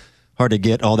to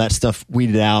get all that stuff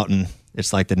weeded out, and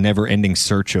it's like the never-ending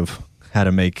search of how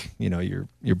to make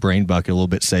your brain bucket a little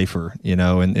bit safer,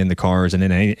 in the cars and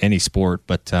in any sport.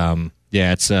 But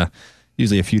it's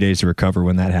usually a few days to recover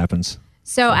when that happens.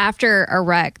 So after a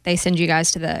wreck, they send you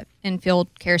guys to the infield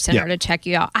care center to check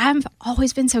you out. I've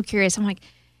always been so curious. I'm like,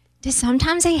 do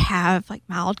sometimes they have like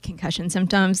mild concussion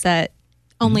symptoms that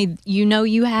only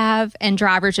you have, and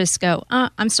drivers just go,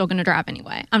 I'm still going to drive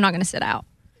anyway. I'm not going to sit out.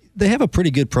 They have a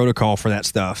pretty good protocol for that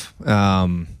stuff.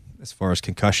 As far as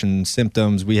concussion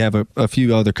symptoms, we have a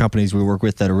few other companies we work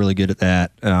with that are really good at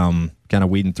that, kind of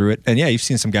weeding through it. And yeah, you've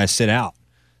seen some guys sit out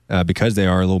because they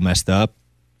are a little messed up.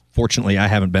 Fortunately, I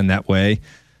haven't been that way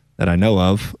that I know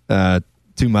of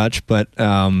too much. But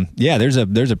there's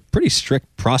a pretty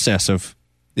strict process of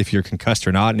if you're concussed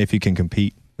or not, and if you can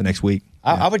compete the next week.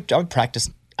 I would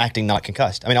practice acting not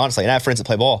concussed. I mean, honestly, and I have friends that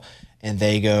play ball, and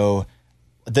they go.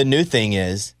 The new thing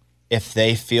is, if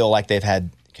they feel like they've had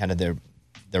kind of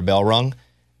their bell rung,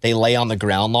 they lay on the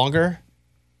ground longer.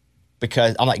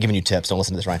 Because I'm not giving you tips, don't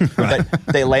listen to this, Ryan. But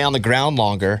they lay on the ground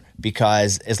longer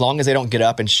because as long as they don't get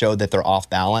up and show that they're off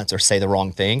balance or say the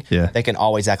wrong thing, they can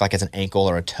always act like it's an ankle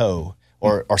or a toe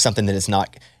or something that is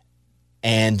not.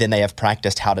 And then they have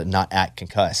practiced how to not act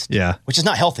concussed. Yeah, which is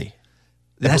not healthy.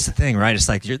 That's the thing, right? It's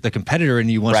like the competitor in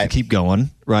you wants to keep going,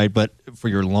 right? But for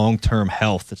your long-term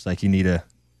health, it's like you need a.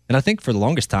 And I think for the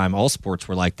longest time, all sports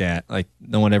were like that. Like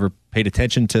no one ever paid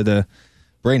attention to the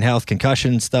brain health,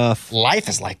 concussion stuff. Life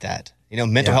is like that.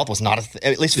 Mental health was not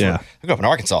at least for, I grew up in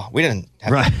Arkansas. We didn't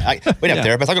have we didn't have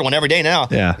therapists. I go to one every day now.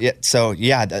 So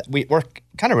we're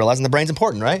kind of realizing the brain's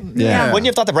important, right? Yeah. Wouldn't you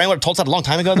have thought the brain would have told us that a long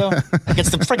time ago, though? Like,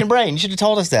 it's the freaking brain. You should have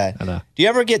told us that. I know. Do you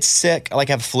ever get sick, like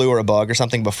have flu or a bug or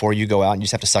something before you go out and you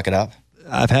just have to suck it up?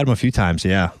 I've had them a few times,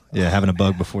 having a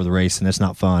bug before the race, and it's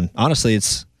not fun. Honestly,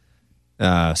 it's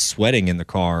sweating in the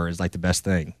car is like the best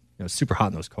thing. It's super hot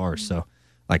in those cars. So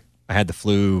like I had the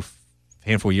flu a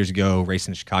handful of years ago,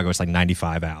 racing in Chicago. It's like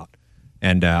 95 out.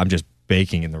 And I'm just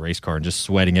baking in the race car and just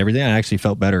sweating everything. I actually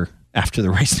felt better after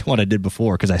the race than what I did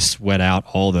before because I sweat out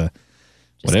all the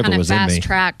just whatever kind of was in me.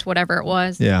 Fast-tracked whatever it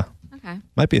was. Yeah. Okay.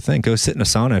 Might be a thing. Go sit in a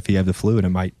sauna if you have the flu and it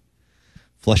might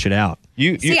flush it out.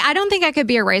 See, I don't think I could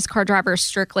be a race car driver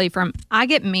strictly from, I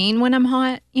get mean when I'm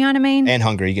hot. You know what I mean? And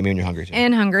hungry. You get mean when you're hungry, too.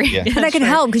 And hungry. Yeah. But that can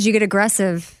help because you get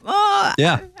aggressive.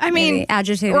 I mean,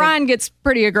 agitated. Ryan gets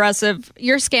pretty aggressive.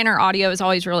 Your scanner audio is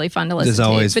always really fun to listen It's to.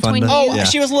 always fun to-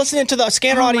 she was listening to the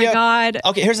scanner audio. Oh, my God.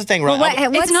 Okay, here's the thing,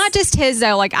 Ryan. It's not just his,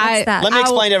 though. Like Let me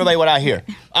explain to everybody what I hear.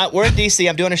 We're in D.C.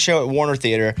 I'm doing a show at Warner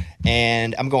Theater,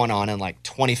 and I'm going on in like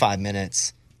 25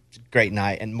 minutes. Great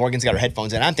night. And Morgan's got her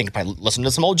headphones in. I'm thinking, probably listen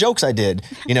to some old jokes I did.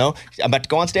 I'm about to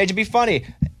go on stage and be funny.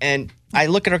 And I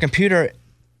look at her computer,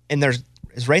 and there's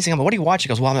racing. I'm like, what do you watch? She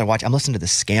goes, well, I'm listening to the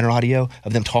scanner audio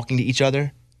of them talking to each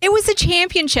other. It was a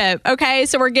championship. Okay.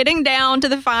 So we're getting down to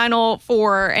the final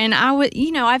four. And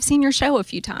I've seen your show a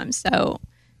few times. So,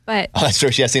 but. Oh, that's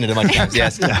true. She has seen it a bunch of times.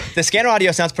 Yes. The scanner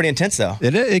audio sounds pretty intense, though.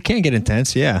 It can get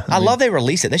intense. Yeah. I love they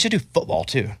release it. They should do football,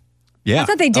 too. Yeah. I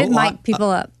thought they did mic people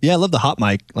up. Yeah, I love the hot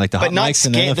mic, like the hot but not mics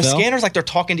in the NFL. The scanner's like they're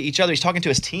talking to each other. He's talking to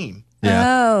his team. Yeah.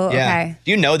 Oh, okay. Do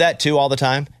you know that too all the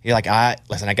time? You're like,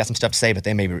 listen, I got some stuff to say, but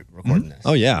they may be recording this.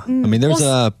 Oh yeah. I mean, there's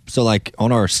so like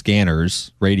on our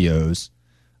scanners, radios,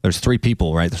 there's 3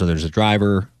 people, right? So there's a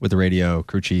driver with the radio,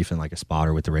 crew chief, and like a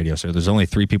spotter with the radio. So there's only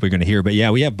 3 people you're going to hear. But yeah,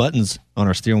 we have buttons on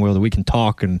our steering wheel that we can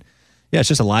talk, and yeah, it's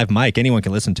just a live mic. Anyone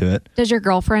can listen to it. Does your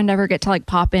girlfriend ever get to like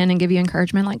pop in and give you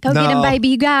encouragement? Like, go get him, baby.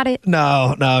 You got it.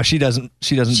 No, she doesn't.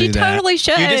 She doesn't do that. She totally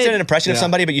should. You just did an impression of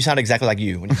somebody, but you sound exactly like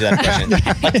you when you did that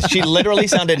impression. Like, she literally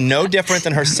sounded no different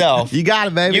than herself. You got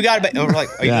it, baby. You got it. And we're like,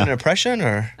 are you doing an impression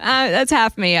or? That's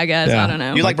half me, I guess. Yeah. I don't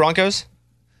know. You like Broncos?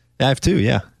 Yeah, I have 2.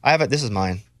 Yeah. I have this is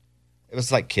mine. It was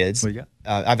like kids. What you got?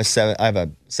 I have a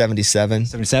 77.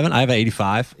 77. I have an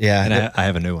 85. Yeah, and I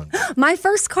have a new one. My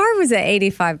first car was an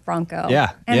 85 Bronco.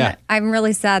 Yeah, and yeah. I'm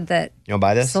really sad that you want to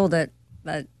buy this? Sold it.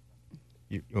 but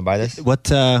You want to buy this? What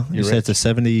you said? It's a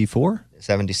 74,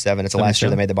 77. It's the last year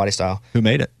they made the body style. Who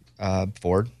made it?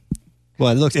 Ford.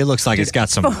 Well, it looks like it's got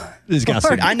some. It's got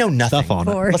some. I know nothing. Stuff on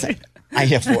it. Listen, I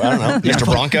don't know. Mr.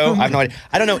 Bronco. I have no idea.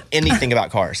 I don't know anything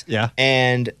about cars. Yeah.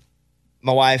 And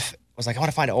my wife was like, I want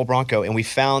to find an old Bronco. And we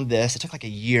found this. It took like a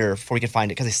year before we could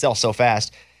find it because they sell so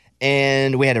fast.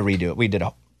 And we had to redo it. We did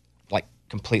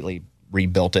completely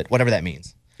rebuilt it, whatever that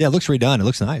means. Yeah, it looks redone. It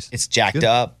looks nice. It's jacked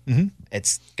up. Mm-hmm.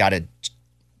 It's got a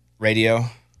radio.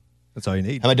 That's all you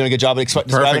need. Am I doing a good job of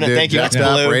describing it? Dude. Thank you. Jacked It's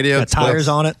up, blue. radio. Got tires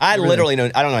on it. I literally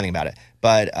know. I don't know anything about it,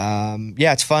 but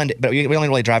yeah, it's fun. But we only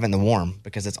really drive in the warm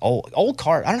because it's old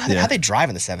car. I don't know how they drive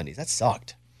in the 70s. That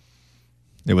sucked.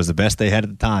 It was the best they had at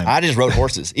the time. I just rode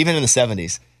horses, even in the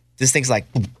 70s. This thing's like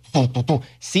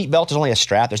seat belt. There's only a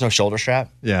strap. There's no shoulder strap.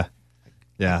 Yeah.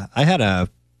 I had an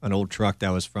old truck that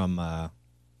was from the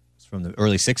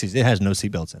early 60s. It has no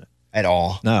seatbelts in it at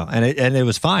all. No, and it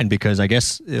was fine because I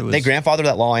guess it was. They grandfathered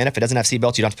that law in. If it doesn't have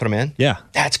seatbelts, you don't have to put them in. Yeah,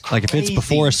 that's crazy. Like if it's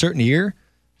before a certain year,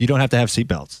 you don't have to have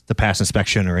seatbelts to pass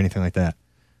inspection or anything like that.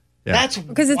 Yeah. That's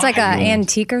because it's like an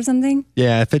antique or something.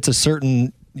 Yeah, if it's a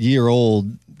certain year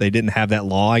old, they didn't have that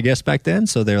law, I guess, back then.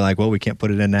 So they're like, well, we can't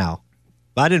put it in now.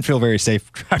 But I didn't feel very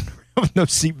safe driving around with no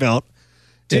seatbelt.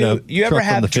 Do you ever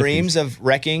have dreams of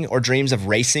wrecking or dreams of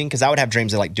racing? Because I would have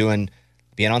dreams of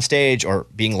being on stage or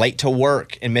being late to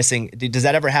work and missing. Does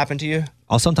that ever happen to you?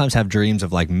 I'll sometimes have dreams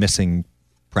of missing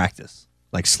practice,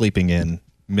 like sleeping in,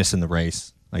 missing the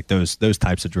race, like those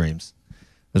types of dreams.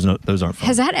 Those aren't fun.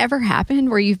 Has that ever happened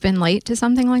where you've been late to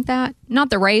something like that?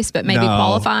 Not the race, but maybe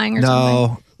qualifying or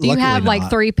something? Do you have not.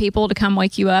 3 people to come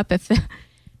wake you up if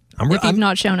you've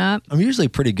not shown up? I'm usually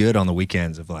pretty good on the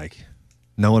weekends of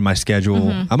knowing my schedule.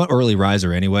 Mm-hmm. I'm an early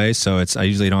riser anyway, so I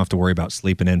usually don't have to worry about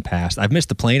sleeping in past. I've missed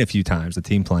the plane a few times, the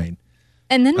team plane.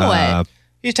 And then what?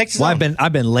 You take I've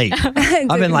been late.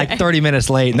 I've been 30 minutes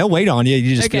late. No weight on you.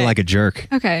 You just feel like a jerk.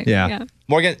 Okay. Yeah.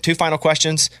 Morgan, 2 final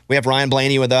questions. We have Ryan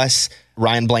Blaney with us.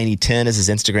 Ryan Blaney 10 is his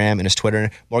Instagram and his Twitter.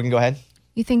 Morgan, go ahead.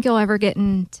 You think you'll ever get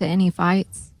into any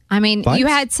fights? I mean, Fights? you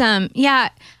had some. Yeah,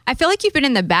 I feel like you've been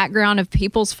in the background of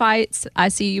people's fights. I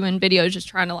see you in videos just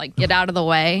trying to get out of the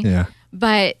way. Yeah.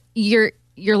 But you're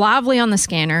lively on the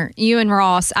scanner. You and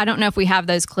Ross. I don't know if we have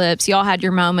those clips. Y'all had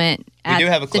your moment at do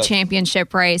have a the clip.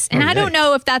 championship race, and I don't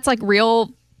know if that's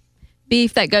real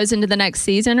beef that goes into the next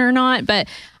season or not. But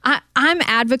I'm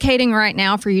advocating right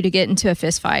now for you to get into a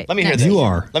fist fight. Let me hear this. You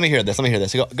are. Let me hear this.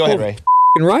 Go ahead, Ray.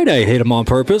 Right, I hit him on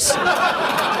purpose.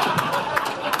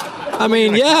 I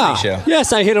mean, yeah.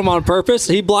 Yes, I hit him on purpose.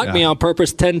 He blocked me on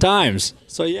purpose 10 times.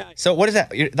 So, yeah. So, what is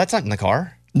that? That's not in the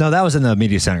car? No, that was in the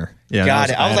media center. Yeah.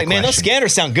 Got it. I was like, man, those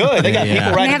scanners sound good. They got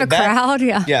people right They have a crowd.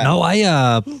 Yeah. No,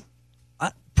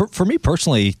 for me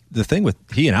personally, the thing with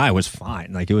he and I was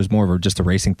fine. It was more of just a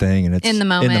racing thing, and it's in the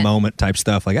moment type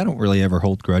stuff. I don't really ever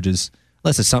hold grudges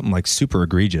unless it's something super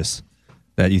egregious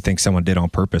that you think someone did on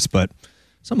purpose. But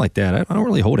something like that, I don't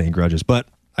really hold any grudges. But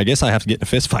I guess I have to get in a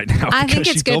fist fight now. I think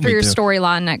it's good for your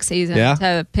storyline next season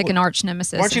to pick an arch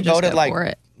nemesis. Weren't you and just voted go for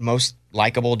it. most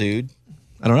likable dude?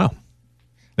 I don't know.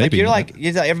 Maybe you're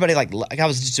everybody I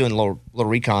was just doing a little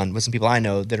recon with some people I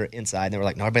know that are inside. And they were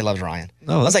like, no, everybody loves Ryan.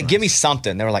 Oh, I was like, give me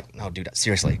something. They were like, no, dude,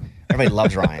 seriously, everybody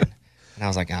loves Ryan. And I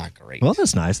was like, great. Well,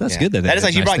 that's nice. That's good. That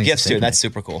is you brought gifts too. That's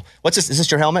super cool. What's this? Is this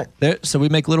your helmet? So we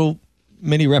make little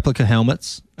mini replica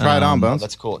helmets. Try it on, Bones.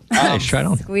 That's cool. Try it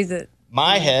on. Squeeze it.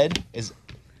 My head is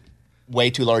way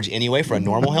too large anyway for a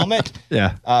normal helmet.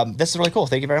 Yeah. This is really cool.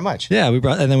 Thank you very much. Yeah, we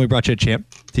brought you a champ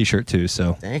T-shirt too.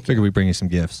 So Thank you. Figured we'd bring you some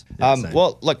gifts.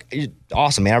 Well, look, you're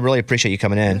awesome, man. I really appreciate you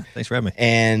coming in. Yeah, thanks for having me.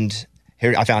 And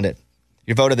here, I found it.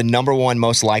 You're voted the #1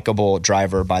 most likable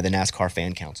driver by the NASCAR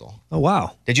Fan Council. Oh,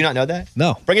 wow. Did you not know that?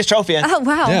 No. Bring his trophy in. Oh,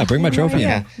 wow. Yeah, bring my trophy in.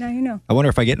 Yeah. Now you know. I wonder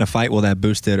if I get in a fight, will that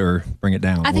boost it or bring it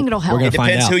down? I think it'll help. We're gonna It find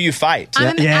depends out. who you fight.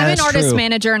 I'm an that's artist true.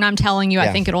 manager, and I'm telling you, I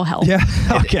Yeah. think it'll help. Yeah.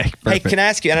 Okay. Hey, Perfect. can I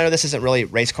ask you, and I know this isn't really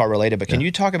race car related, but can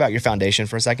you talk about your foundation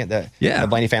for a second, the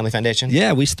Blaney Family Foundation?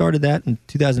 Yeah, we started that in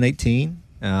 2018.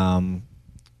 When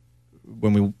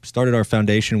we started our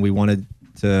foundation, we wanted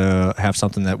to have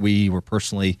something that we were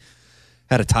personally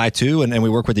had a tie to, and we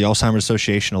work with the Alzheimer's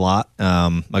Association a lot.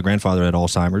 My grandfather had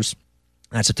Alzheimer's.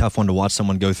 That's a tough one to watch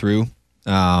someone go through.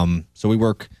 So we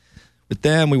work with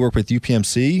them. We work with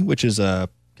UPMC, which is a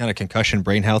kind of concussion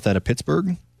brain health out of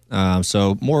Pittsburgh.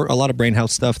 So a lot of brain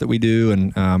health stuff that we do,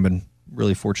 and been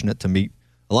really fortunate to meet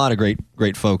a lot of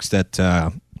great folks that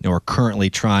are currently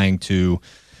trying to,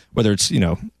 whether it's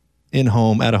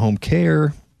in-home, out-of-home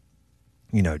care,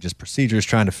 just procedures,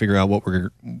 trying to figure out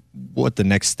what the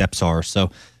next steps are.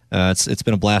 So it's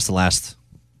been a blast the last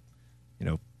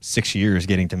 6 years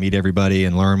getting to meet everybody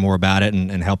and learn more about it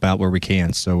and help out where we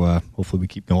can. So hopefully we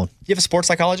keep going. Do you have a sports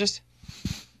psychologist?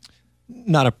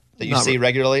 That you see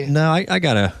regularly? No, I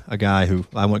got a guy who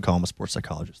I wouldn't call him a sports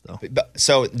psychologist though.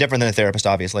 So different than a therapist,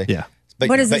 obviously. Yeah. But,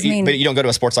 What does this mean? But you don't go to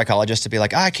a sports psychologist to be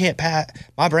like, I can't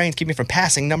my brain's keeping me from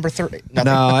passing number 30. Nothing.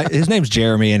 No, his name's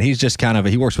Jeremy, and he's just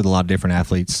he works with a lot of different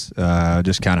athletes,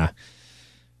 just kind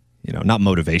of, not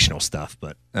motivational stuff,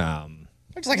 but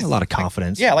Just like a lot of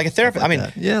confidence. Like a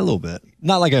therapist. Yeah, a little bit.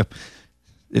 Not like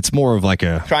it's more of like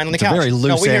a crying on the it's a couch. very loose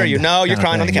No, we hear end you. No, you're kind of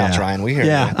crying on the thing, couch, yeah. Ryan. We hear you.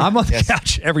 Yeah, I'm on the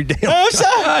couch every day.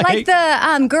 Like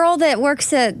the girl that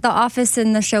works at the office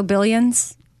in the show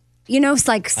Billions. It's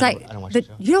like I don't watch the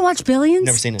show. you don't watch Billions?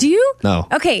 Never seen it. Do you? No.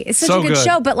 Okay, it's such So a good good.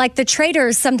 show, but like the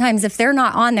traders sometimes if they're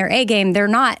not on their A game, they're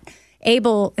not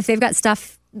able if they've got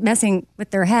stuff messing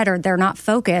with their head or they're not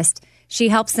focused. She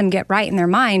helps them get right in their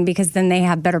mind because then they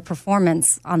have better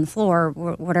performance on the floor,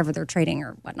 whatever they're trading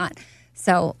or whatnot.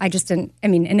 So I just didn't.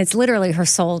 And it's literally her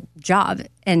sole job,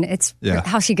 and it's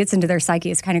how she gets into their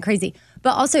psyche is kind of crazy.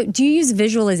 But also, do you use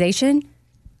visualization?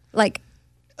 Like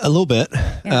a little bit.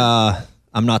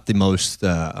 I'm not the most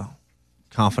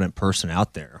confident person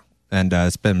out there, and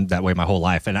it's been that way my whole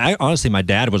life. And I honestly, my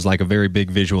dad was like a very big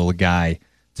visual guy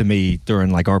to me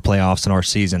during like our playoffs and our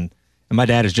season. And my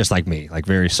dad is just like me, like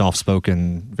very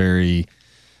soft-spoken, very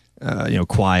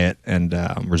quiet and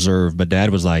reserved. But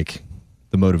Dad was like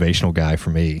the motivational guy for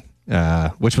me,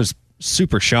 which was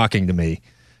super shocking to me.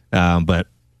 But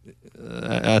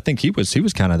I think he was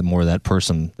kind of more of that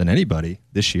person than anybody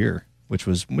this year, which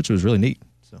was really neat.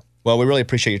 So Well, we really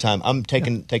appreciate your time. I'm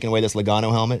taking away this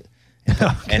Logano helmet.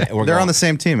 And They're on the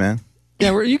same team, man.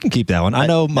 Yeah, you can keep that one. I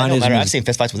know mine is. I've seen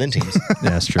fistfights within teams.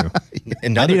 Yeah, that's true.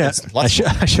 And I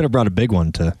should have brought a big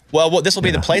one to. Well, this will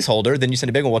be the placeholder. Then you send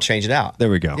a big one. We'll change it out.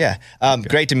 There we go. Yeah.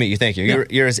 Great to meet you. Thank you.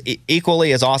 You're as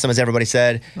equally as awesome as everybody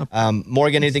said.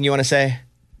 Morgan, anything you want to say?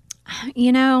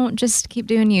 Just keep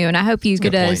doing you, and I hope you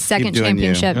get a second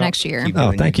championship next year.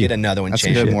 Thank you. Get another one. That's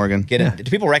changed. good, Morgan. Do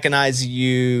people recognize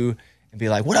you and be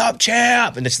like, "What up,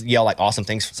 champ?" and just yell like awesome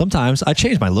things? Sometimes I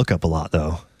change my look up a lot,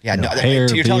 though. Yeah, hair,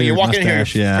 you're telling me you're beard, walking in here,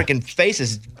 mustache, yeah. freaking face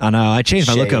is. I know I changed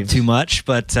my look up shaved. too much,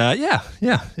 but it's That'd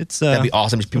be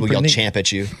awesome. Just people yell neat. champ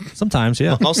at you. Sometimes,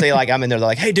 yeah. Mostly like I'm in there, they're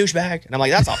like, "Hey, douchebag," and I'm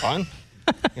like, "That's all fun." You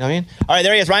know what I mean? All right,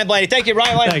 there he is, Ryan Blaney. Thank you,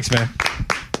 Ryan Blaney. Thanks, man.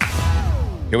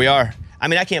 Here we are.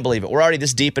 I can't believe it. We're already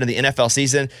this deep into the NFL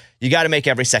season. You got to make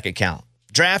every second count.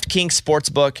 DraftKings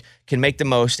Sportsbook can make the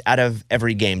most out of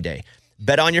every game day.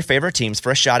 Bet on your favorite teams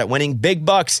for a shot at winning big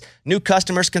bucks. New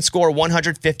customers can score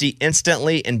 $150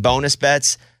 instantly in bonus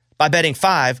bets by betting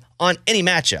 $5 on any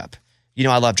matchup.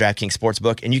 I love DraftKings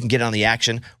Sportsbook, and you can get on the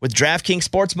action with DraftKings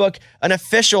Sportsbook, an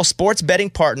official sports betting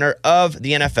partner of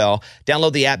the NFL.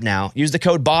 Download the app now. Use the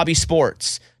code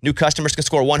BobbySports. New customers can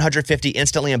score $150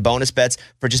 instantly in bonus bets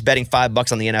for just betting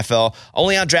 $5 on the NFL.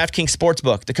 Only on DraftKings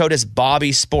Sportsbook. The code is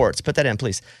BobbySports. Put that in,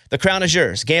 please. The crown is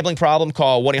yours. Gambling problem?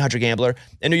 Call 1-800-GAMBLER.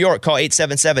 In New York, call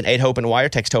 877-8-HOPE-NY or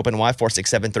text HOPE-NY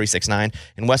 467-369.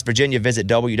 In West Virginia, visit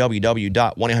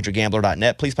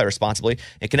www.1-800-GAMBLER.net. Please play responsibly.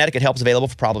 In Connecticut, help is available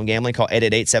for problem gambling. Call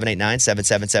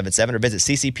 888-789-7777 or visit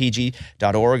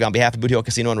ccpg.org. On behalf of Boot Hill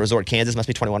Casino and Resort, Kansas, must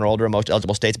be 21 or older in most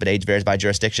eligible states, but age varies by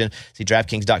jurisdiction. See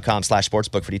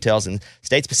DraftKings.com/sportsbook for details and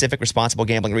state-specific responsible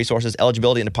gambling resources.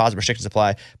 Eligibility and deposit restrictions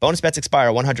apply. Bonus bets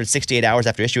expire 168 hours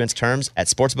after issuance. Terms at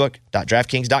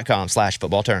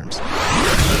sportsbook.draftkings.com/football terms.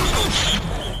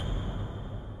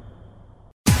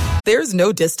 There's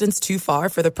no distance too far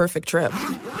for the perfect trip.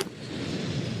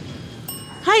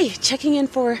 Hi, checking in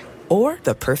for... Or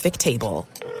the perfect table.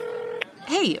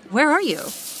 Hey, where are you?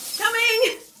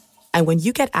 Coming! And when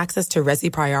you get access to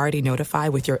Resi Priority Notify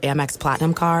with your Amex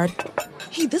Platinum card...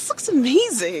 Hey, this looks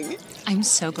amazing. I'm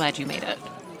so glad you made it.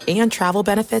 And travel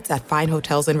benefits at fine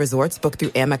hotels and resorts booked through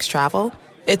Amex Travel,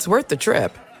 it's worth the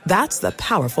trip. That's the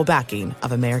powerful backing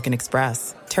of American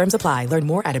Express. Terms apply. Learn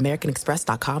more at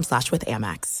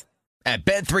americanexpress.com/withAmex. At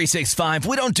Bet365,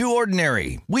 we don't do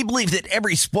ordinary. We believe that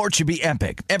every sport should be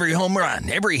epic. Every home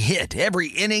run, every hit, every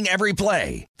inning, every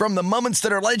play. From the moments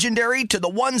that are legendary to the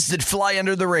ones that fly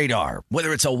under the radar.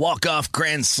 Whether it's a walk-off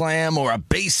grand slam or a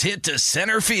base hit to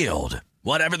center field.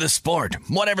 Whatever the sport,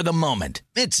 whatever the moment,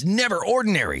 it's never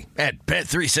ordinary at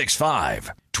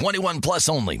Bet365. 21 plus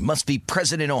only. Must be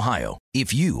present in Ohio.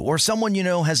 If you or someone you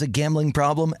know has a gambling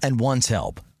problem and wants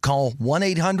help, call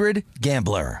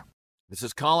 1-800-GAMBLER. This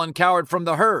is Colin Cowherd from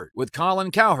The Herd with Colin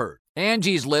Cowherd.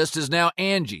 Angie's List is now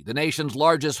Angie, the nation's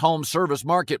largest home service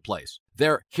marketplace.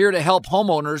 They're here to help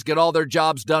homeowners get all their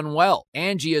jobs done well.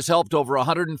 Angie has helped over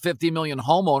 150 million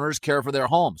homeowners care for their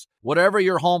homes. Whatever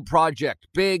your home project,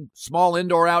 big, small,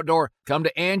 indoor, outdoor, come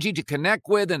to Angie to connect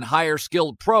with and hire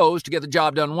skilled pros to get the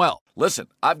job done well. Listen,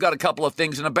 I've got a couple of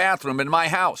things in a bathroom in my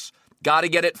house. Got to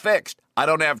get it fixed. I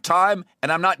don't have time,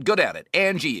 and I'm not good at it.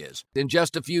 Angie is. In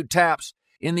just a few taps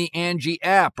in the Angie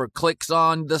app or clicks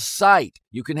on the site,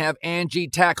 you can have Angie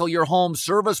tackle your home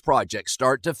service project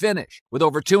start to finish. With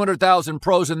over 200,000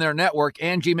 pros in their network,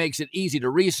 Angie makes it easy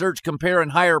to research, compare,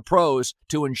 and hire pros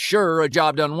to ensure a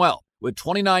job done well. With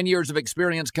 29 years of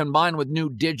experience combined with new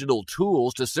digital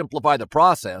tools to simplify the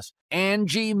process,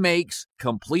 Angie makes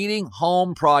completing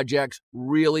home projects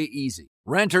really easy.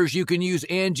 Renters, you can use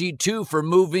Angie too for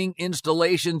moving,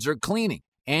 installations, or cleaning.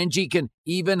 Angie can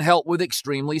even help with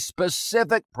extremely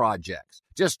specific projects.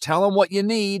 Just tell them what you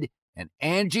need, and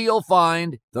Angie will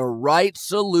find the right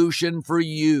solution for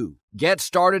you. Get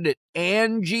started at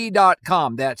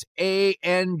Angie.com. That's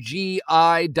ANGI.com,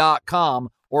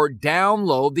 or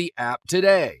download the app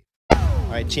today. All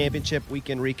right, championship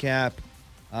weekend recap.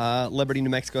 Liberty, New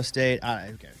Mexico State.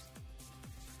 Who cares?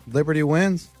 Liberty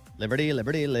wins. Liberty.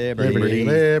 Liberty.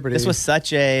 This was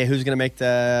such a who's going to make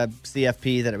the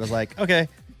CFP that it was like, okay,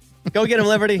 go get him,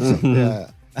 Liberty.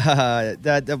 Yeah.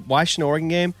 The Washington-Oregon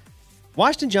game,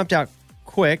 Washington jumped out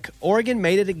quick. Oregon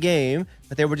made it a game,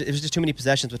 but it was just too many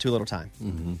possessions with too little time.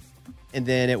 Mm-hmm. And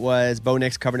then it was Bo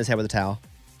Nix covering his head with a towel.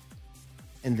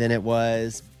 And then it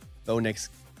was Bo Nix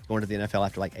going to the NFL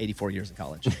after like 84 years in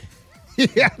college.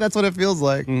 Yeah, that's what it feels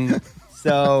like.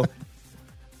 So,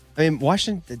 I mean,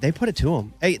 Washington, they put it to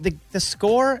them. Hey, the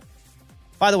score,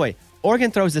 by the way, Oregon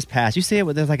throws this pass. You see it?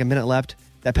 There's like a minute left.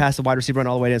 That pass, the wide receiver run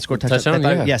all the way in and scored a touchdown.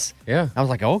 Yeah. Yes. Yeah. I was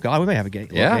like, oh, God, we may have a game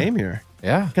here.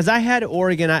 Yeah. Because I had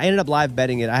Oregon. I ended up live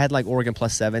betting it. I had like Oregon +7,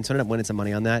 so I ended up winning some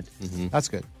money on that. Mm-hmm. That's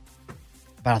good.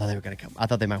 But I thought they were going to come. I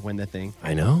thought they might win that thing.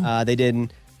 I know. They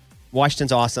didn't.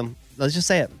 Washington's awesome. Let's just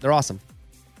say it. They're awesome.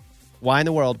 Why in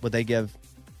the world would they give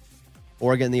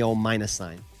Oregon the old minus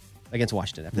sign against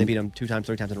Washington after they beat them 2 times,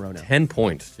 3 times in a row now? 10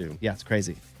 points, too. Yeah, it's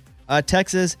crazy.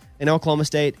 Texas and Oklahoma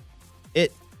State.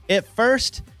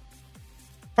 First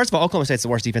of all, Oklahoma State's the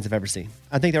worst defense I've ever seen.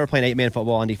 I think they were playing 8-man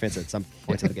football on defense at some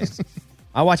points of the game.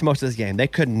 I watched most of this game. They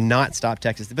could not stop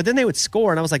Texas. But then they would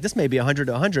score, and I was like, this may be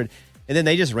 100-100. And then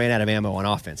they just ran out of ammo on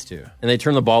offense, too. And they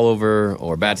turned the ball over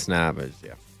or bad snap.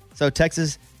 Yeah. So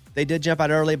Texas, they did jump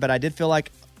out early, but I did feel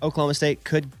like Oklahoma State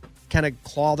could kind of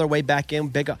claw their way back in.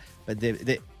 But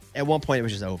at one point, it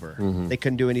was just over. Mm-hmm. They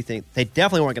couldn't do anything. They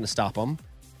definitely weren't going to stop them.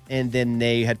 And then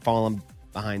they had fallen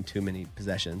behind too many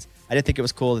possessions. I did think it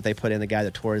was cool that they put in the guy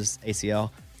that tore his ACL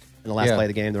in the last play of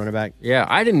the game, the running back. Yeah,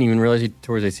 I didn't even realize he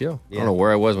tore his ACL. I don't know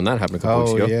where I was when that happened a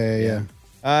couple weeks ago. Yeah.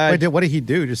 Wait, what did he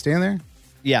do? Just stand there?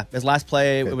 Yeah, his last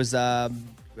play, it was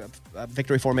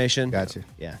victory formation. Gotcha.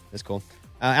 Yeah, that's cool.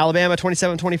 Alabama,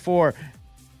 27-24.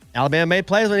 Alabama made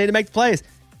plays when they needed to make the plays.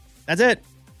 That's it.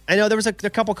 I know there was a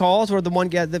couple calls where the one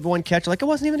catch, like, it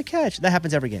wasn't even a catch. That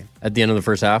happens every game. At the end of the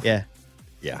first half? Yeah.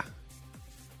 Yeah.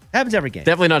 Happens every game.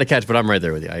 Definitely not a catch, but I'm right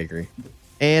there with you. I agree.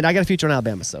 And I got a future on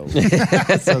Alabama, so so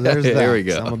there's that. There we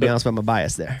go. So I'm going to be honest with my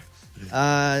bias there.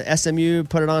 SMU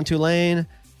put it on Tulane,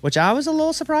 which I was a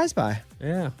little surprised by.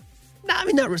 Yeah. No, I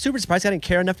mean, not super surprised. I didn't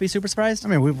care enough to be super surprised. I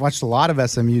mean, we've watched a lot of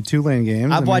SMU Tulane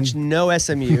games. I've watched no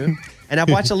SMU, and I've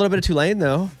watched a little bit of Tulane,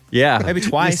 though. Yeah. Maybe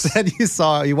twice. You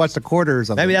said you watched a quarter or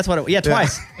something. Maybe that's what it was. Yeah,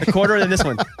 twice. A quarter and then this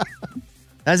one.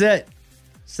 That's it.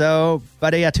 So,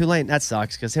 but yeah, Tulane, that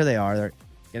sucks because here they are. They're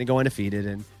going to go undefeated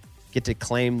and get to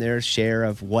claim their share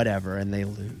of whatever, and they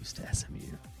lose to SMU.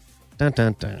 Dun,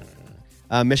 dun,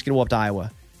 dun. Michigan whooped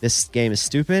Iowa. This game is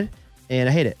stupid, and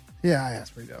I hate it. Yeah,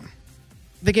 that's pretty dumb.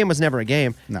 The game was never a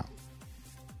game. No.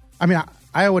 I mean,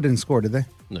 Iowa didn't score, did they?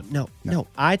 No.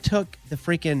 I took the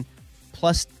freaking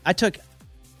plus. I took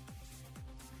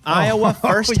Iowa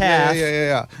first half.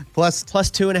 Yeah. Plus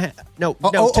 2.5. No,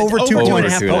 over 2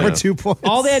 points. 2.5 Over 2 points.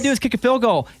 All they had to do is kick a field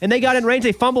goal, and they got in range.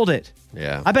 They fumbled it.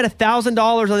 Yeah. I bet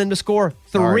 $1,000 on them to score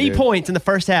 3 points in the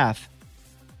first half.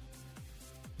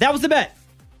 That was the bet.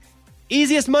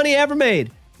 Easiest money ever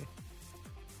made.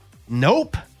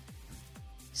 Nope.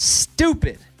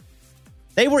 Stupid.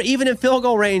 They were even in field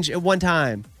goal range at one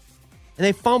time, and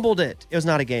they fumbled it. It was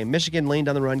not a game. Michigan leaned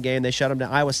on the run game. They shut them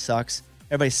down. Iowa sucks.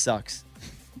 Everybody sucks.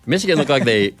 Michigan looked like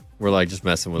they were like just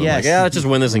messing with them. Yes. Like, let's just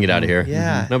win this and get out of here.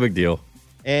 Yeah. No big deal.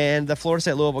 And the Florida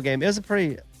State-Louisville game, it was a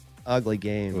pretty ugly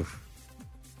game. Oof.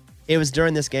 It was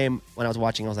during this game when I was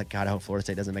watching, I was like, God, I hope Florida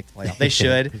State doesn't make the playoff. They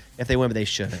should if they win, but they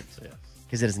shouldn't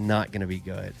because it is not going to be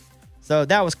good. So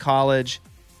that was college.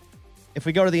 If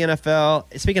we go to the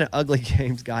NFL, speaking of ugly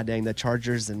games, god dang, the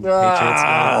Chargers and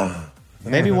Patriots.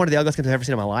 Maybe one of the ugliest games I've ever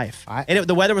seen in my life.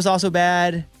 The weather was also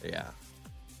bad. Yeah.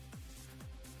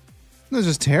 It was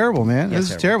just terrible, man. Yeah, It was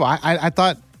just terrible.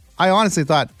 I honestly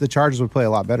thought the Chargers would play a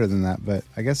lot better than that, but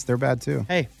I guess they're bad too.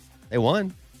 Hey, they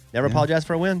won. Never apologize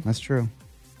for a win. That's true.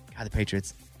 God, the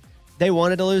Patriots. They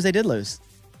wanted to lose. They did lose.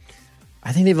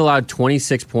 I think they've allowed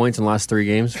 26 points in the last 4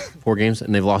 games,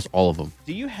 and they've lost all of them.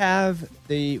 Do you have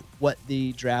what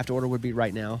the draft order would be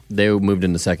right now? They moved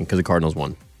into second because the Cardinals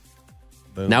won.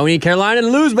 Boom. Now we need Carolina to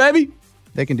lose, baby.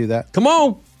 They can do that. Come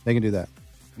on. They can do that.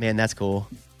 Man, that's cool.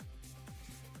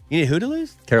 You need who to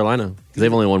lose? Carolina, because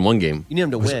they've only won 1 game. You need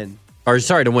them to win. Or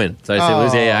sorry, to win. Sorry, I said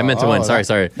lose. Yeah, I meant to win.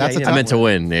 Sorry. That's I meant to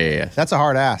win. Yeah. That's a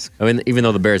hard ask. I mean, even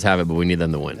though the Bears have it, but we need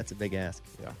them to win. That's a big ask.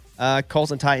 Yeah.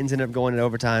 Colts and Titans ended up going in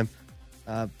overtime.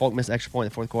 Folk missed an extra point in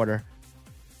the fourth quarter.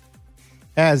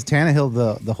 As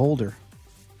Tannehill the holder.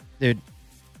 Dude,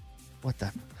 what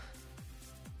the?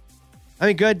 I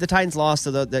mean, good. The Titans lost,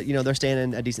 so they're staying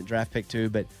in a decent draft pick too.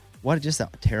 But what just a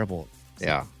terrible,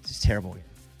 just terrible game.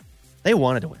 They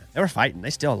wanted to win. They were fighting. They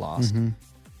still lost.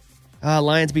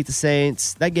 Lions beat the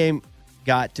Saints. That game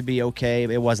got to be okay.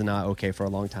 But it was not okay for a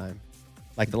long time.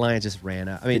 Like the Lions just ran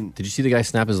out. I mean, did you see the guy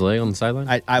snap his leg on the sideline?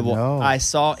 I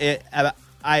saw it.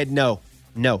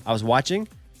 No. I was watching.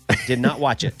 Did not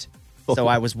watch it. So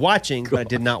I was watching, but I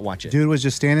did not watch it. Dude was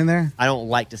just standing there? I don't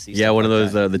like to see. Yeah, one of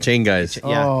those the chain guys.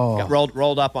 Yeah, Oh. got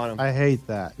rolled up on him. I hate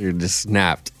that. You're just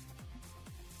snapped.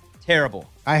 Terrible.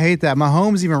 I hate that.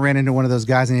 Mahomes even ran into one of those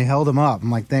guys and he held him up. I'm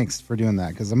like, thanks for doing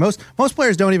that, because most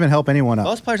players don't even help anyone up.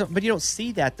 Most players, but you don't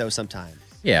see that though. Sometimes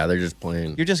Yeah, they're just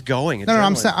playing. you're just going. No,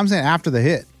 I'm saying after the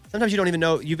hit. Sometimes you don't even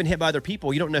know you've been hit by other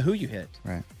people. You don't know who you hit.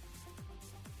 Right.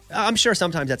 I'm sure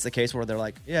sometimes that's the case where they're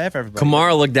like, yeah, if everybody.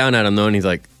 Kamara looked down at him though, and he's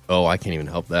like, "Oh, I can't even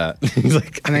help that." He's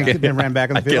like, And then ran back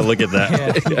on the I field. can't look at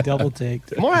that. Yeah, he double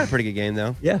taked. Kamara had a pretty good game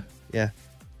though. Yeah. Yeah.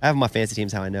 I have my fantasy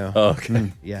teams. How I know. Oh,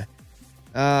 okay. Yeah.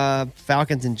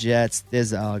 Falcons and Jets. This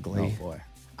is ugly. Oh, boy.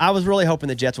 I was really hoping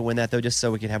the Jets would win that though, just so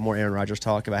we could have more Aaron Rodgers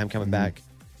talk about him coming back.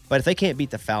 But if they can't beat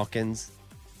the Falcons,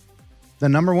 The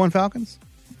number 1 Falcons?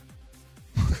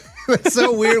 It's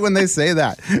so weird when they say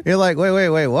that. You're like, wait,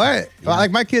 what? Yeah.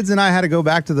 Like my kids and I had to go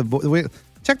back to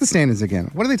check the standings again.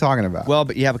 What are they talking about? well,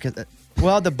 but yeah, because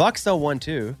the Bucks still won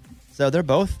too, so they're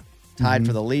both tied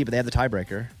for the lead, but they have the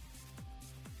tiebreaker.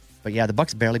 But yeah, the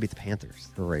Bucks barely beat the Panthers.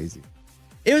 Crazy.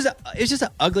 It was just an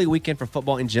ugly weekend for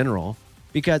football in general,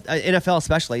 because NFL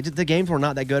especially, the games were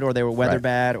not that good, or they were weather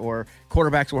bad, or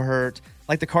quarterbacks were hurt.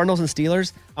 Like the Cardinals and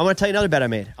Steelers. I'm going to tell you another bet I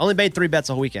made. I only made 3 bets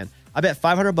the whole weekend. I bet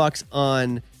 $500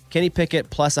 on Kenny Pickett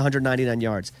plus 199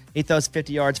 yards. He throws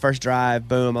 50 yards first drive.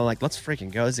 Boom. I'm like, let's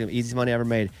freaking go. This is the easiest money I ever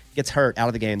made. Gets hurt out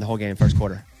of the game, the whole game, first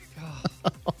quarter.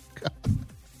 Oh, God.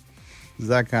 Is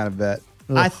that kind of bet?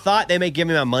 I thought they may give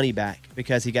me my money back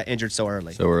because he got injured so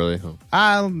early. So early.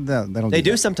 Huh? No, they don't. They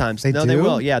do that. sometimes. They no, do? they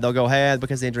will. Yeah, they'll go, hey,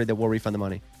 because of the injury, they will refund the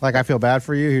money. Like, I feel bad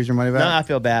for you. Here's your money back. No, I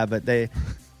feel bad, but I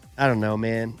don't know,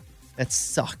 man. It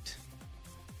sucked.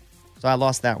 So I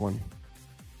lost that one.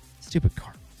 Stupid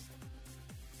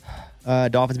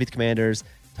Cardinals. Dolphins beat the Commanders.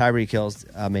 Tyreek Hill's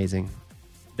amazing.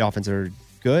 Dolphins are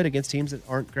good against teams that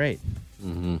aren't great.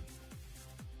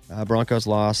 Mm-hmm. Broncos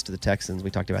lost to the Texans. We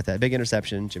talked about that. Big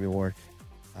interception, Jimmy Ward.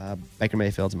 Baker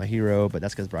Mayfield's my hero, but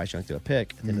that's because Bryce Young threw a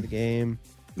pick at the end of the game.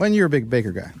 When you're a big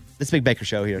Baker guy. This big Baker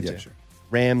show here, Yeah, too. sure.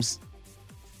 Rams,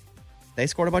 they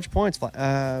scored a bunch of points.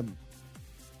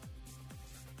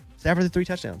 Stafford had 3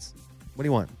 touchdowns. What do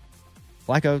you want?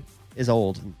 Flacco is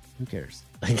old. Who cares?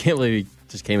 I can't believe he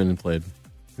just came in and played.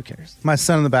 Who cares? My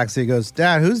son in the backseat goes,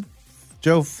 Dad, who's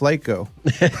Joe Flacco?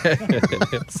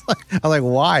 I'm like,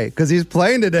 why? Because he's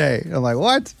playing today. I'm like,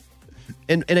 what?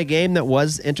 In a game that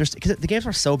was interesting, because the games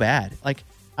were so bad. Like,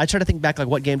 I try to think back, like,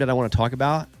 what game did I want to talk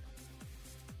about?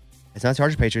 It's not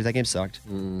Chargers Patriots. That game sucked.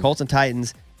 Colts and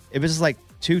Titans. It was just like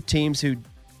 2 teams who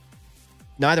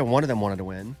neither one of them wanted to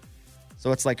win.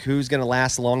 So it's like, who's going to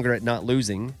last longer at not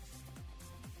losing?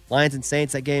 Lions and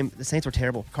Saints, that game, the Saints were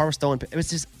terrible. Carr was stolen. It was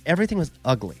just, everything was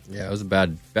ugly. Yeah, it was a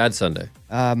bad Sunday.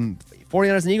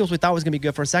 49ers and Eagles, we thought was going to be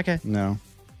good for a second. No.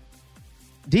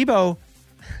 Debo,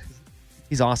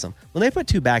 he's awesome. When they put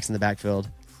 2 backs in the backfield,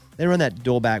 they run that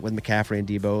dual back with McCaffrey and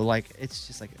Debo. Like, it's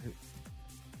just like,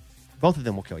 both of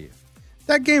them will kill you.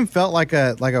 That game felt like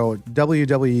a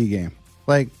WWE game.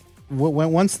 Like,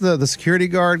 once the security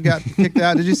guard got kicked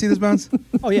out, did you see this, Bones?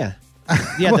 Oh, yeah.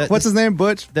 Yeah. What's his name?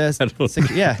 Butch?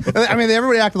 Yeah. I mean,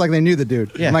 everybody acted like they knew the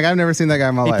dude. Yeah. I'm like, I've never seen that guy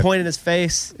in my He life. pointed his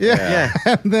face. Yeah.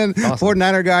 And then Awesome.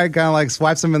 49er guy kind of like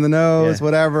swipes him in the nose,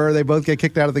 whatever. They both get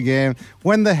kicked out of the game.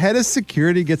 When the head of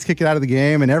security gets kicked out of the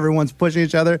game and everyone's pushing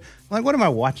each other, I'm like, what am I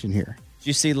watching here? Did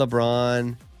you see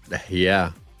LeBron?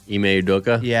 Yeah. Ime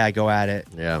Udoka. Yeah, go at it.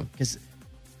 Yeah. Because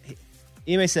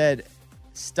Ime said,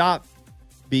 "Stop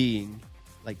being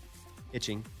like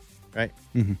itching," right?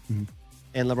 Mm-hmm.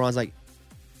 And LeBron's like,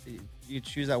 "You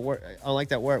choose that word. I don't like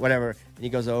that word. Whatever." And he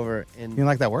goes over and You don't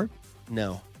like that word?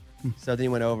 no. So then he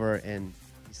went over and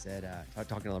he said,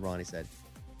 talking to LeBron, he said,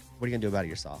 "What are you gonna do about it?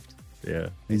 You're soft." Yeah.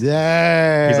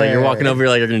 Yeah. He's like, you're walking over here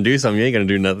like you're going to do something. You ain't going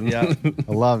to do nothing. Yeah.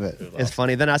 I love it. It's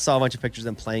funny. Then I saw a bunch of pictures of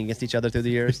them playing against each other through the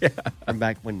years. From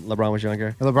back when LeBron was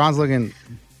younger. LeBron's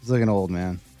looking old,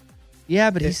 man.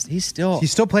 Yeah, but he's still He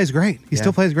still plays great. He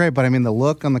still plays great, but I mean the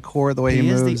look on the court, the way he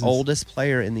moves. He is the oldest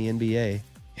player in the NBA.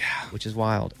 Yeah. Which is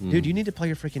wild. Dude, you need to play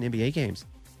your freaking NBA games.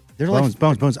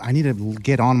 Bones. I need to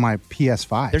get on my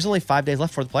PS5. There's only 5 days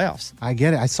left for the playoffs. I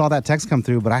get it. I saw that text come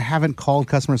through, but I haven't called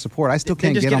customer support. I still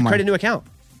can't just get on my. Create a new account.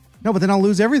 No, but then I'll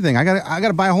lose everything. I got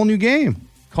to buy a whole new game.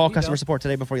 Call customer support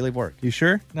today before you leave work. You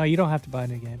sure? No, you don't have to buy a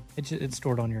new game. It's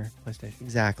stored on your PlayStation.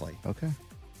 Exactly. Okay.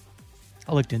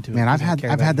 I looked into it. Man, I've 'cause I care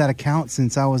had about that account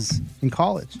since I was in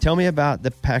college. Tell me about the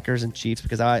Packers and Chiefs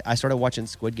because I started watching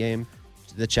Squid Game,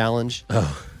 the challenge,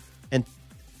 and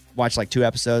watched like 2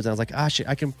 episodes. And I was like, shit,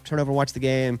 I can turn over and watch the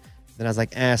game. Then I was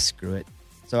like, screw it.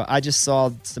 So I just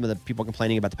saw some of the people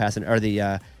complaining about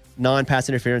the non-pass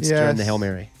interference during the Hail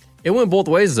Mary. It went both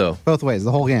ways, though. Both ways,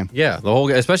 the whole game. Yeah, the whole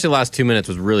game, especially the last 2 minutes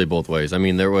was really both ways. I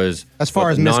mean, there was as far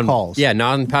as missed calls. Yeah,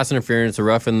 non-pass interference, the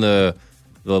rough and the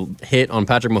hit on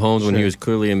Patrick Mahomes when he was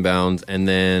clearly in bounds, and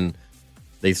then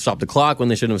they stopped the clock when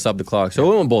they shouldn't have stopped the clock.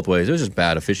 So it went both ways. It was just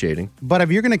bad officiating. But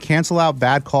if you're going to cancel out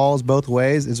bad calls both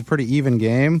ways, it's a pretty even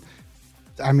game.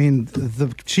 I mean,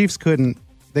 the Chiefs couldn't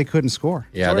score.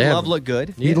 Yeah, Jordan Love looked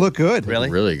good. He looked good. Really?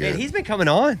 Really good. Man, he's been coming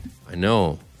on. I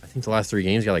know. I think the last 3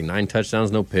 games, he got like 9 touchdowns,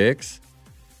 no picks.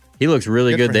 He looks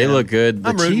really good. for They him. look good.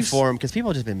 I'm rooting for him because people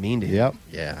have just been mean to him. Yep.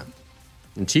 Yeah.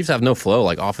 And Chiefs have no flow,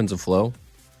 like offensive flow.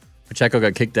 Pacheco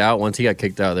got kicked out. Once he got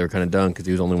kicked out, they were kind of done because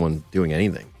he was the only one doing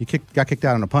anything. He got kicked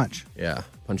out on a punch. Yeah,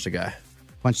 punched a guy.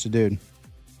 Punched a dude.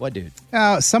 What dude?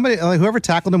 Somebody, like whoever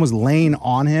tackled him was laying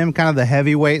on him, kind of the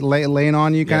heavyweight laying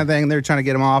on you kind of thing. They were trying to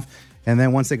get him off. And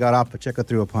then once they got off, Pacheco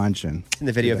threw a punch. And in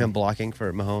the video of him blocking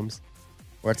for Mahomes,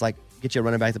 where it's like, get you a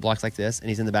running back that blocks like this, and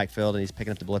he's in the backfield and he's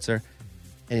picking up the blitzer,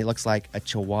 and he looks like a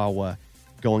chihuahua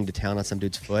going to town on some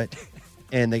dude's foot.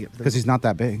 And because he's not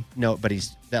that big. No, but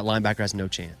that linebacker has no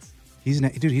chance. He's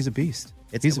a beast.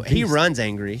 He runs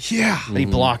angry. Yeah. But he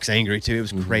blocks angry too. It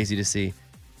was crazy to see.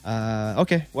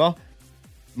 Okay, well,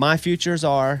 my futures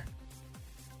are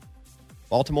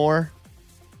Baltimore,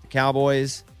 the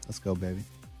Cowboys. Let's go, baby.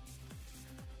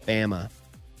 Bama.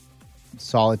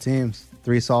 Solid teams.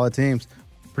 3 solid teams.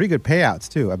 Pretty good payouts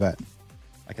too, I bet.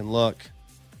 I can look.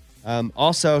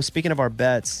 Also, speaking of our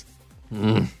bets,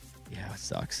 yeah, it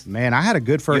sucks. Man, I had a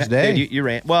good first day. Dude, you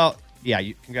ran. Well, yeah,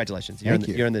 congratulations. Thank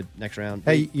you. You're in the next round.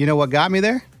 Hey, you know what got me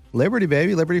there? Liberty,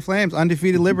 baby. Liberty Flames.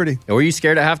 Undefeated Liberty. Were you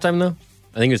scared at halftime, though?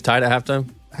 I think it was tied at halftime.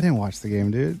 I didn't watch the game,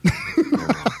 dude.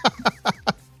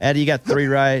 Eddie, you got 3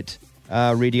 right.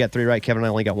 Reed, you got 3 right. Kevin and I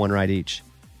only got 1 right each.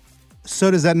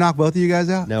 So does that knock both of you guys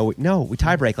out? No, we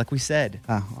tie break like we said.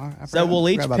 Oh, all right. So we'll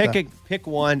each pick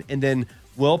one, and then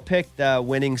we'll pick the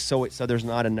winning so there's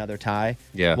not another tie.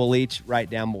 Yeah. We'll each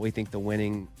write down what we think the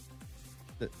winning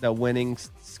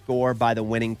score by the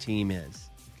winning team is.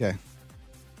 Okay.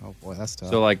 Oh boy, that's tough.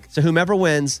 So whomever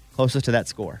wins closest to that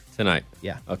score tonight.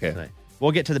 Yeah. Okay. Tonight.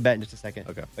 We'll get to the bet in just a second.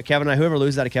 Okay. But Kevin and I, whoever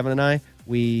loses out of Kevin and I,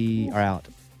 we are out.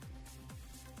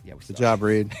 Yeah. Good job,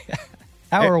 Reed.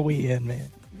 How are we in, man?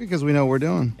 Because we know what we're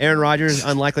doing. Aaron Rodgers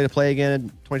unlikely to play again in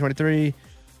 2023.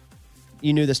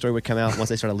 You knew the story would come out once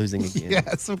they started losing again.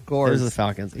 Yes, of course. Those are the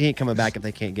Falcons. He ain't coming back if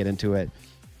they can't get into it.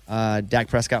 Dak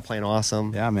Prescott playing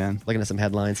awesome. Yeah, man. Looking at some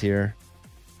headlines here.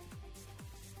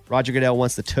 Roger Goodell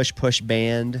wants the tush push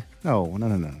banned. No.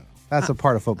 That's a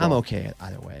part of football. I'm okay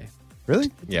either way.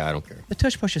 Really? Yeah, I don't care. The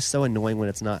tush push is so annoying when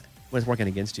it's working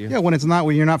against you. Yeah, when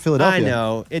you're not Philadelphia. I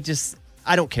know.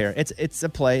 I don't care. It's a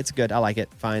play. It's good. I like it.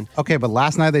 Fine. Okay, but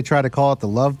last night they tried to call it the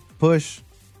love push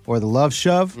or the love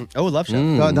shove. Love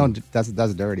shove. No,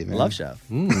 that's dirty, man. Love shove.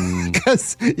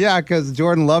 Because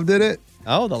Jordan Love did it.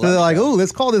 Oh, the love So they're like, shove. oh,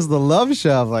 let's call this the love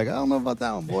shove. Like, I don't know about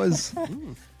that one, boys.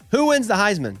 Who wins the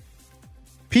Heisman?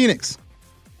 Penix.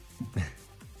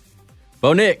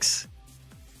 Bo Nix.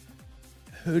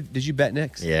 Who did you bet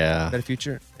Nix? Yeah. Bet a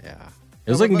future? Yeah. It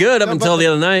was looking good up until the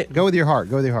other night. Go with your heart.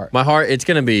 My heart, it's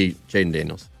going to be Jaden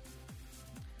Daniels.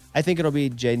 I think it'll be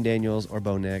Jaden Daniels or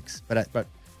Bo Nix. But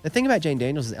the thing about Jaden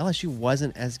Daniels is LSU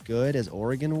wasn't as good as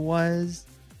Oregon was.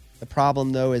 The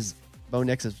problem, though, is Bo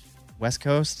Nix is West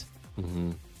Coast.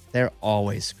 Mm-hmm. They're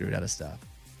always screwed out of stuff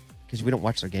because we don't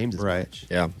watch their games as much.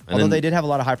 Yeah. Although they did have a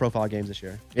lot of high-profile games this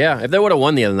year. Yeah, if they would have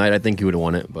won the other night, I think he would have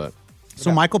won it. But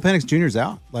So Michael Penix Jr.'s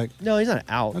out? Like, No, he's not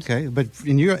out. okay, but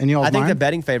in you all I think the mind?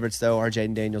 betting favorites, though, are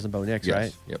Jaden Daniels and Bo Nix, Yes.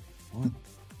 right? Yep.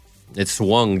 It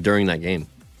swung during that game.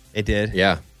 It did?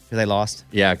 Yeah. Because they lost?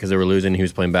 Yeah, because they were losing. He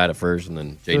was playing bad at first, and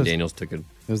then Jaden Daniels took It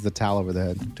was the towel over the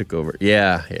head. Took over.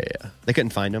 Yeah. They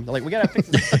couldn't find him. They're like, we got to fix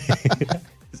this.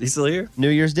 Is he still here? New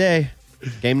Year's Day,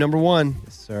 game number 1.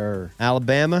 Yes, sir.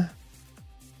 Alabama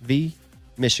v.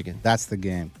 Michigan. That's the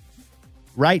game.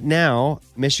 Right now,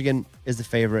 Michigan is the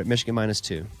favorite. Michigan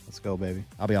 -2. Let's go, baby.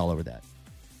 I'll be all over that.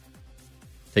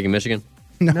 Taking Michigan?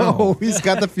 No, he's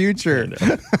got the future.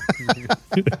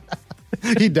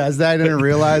 He does that and didn't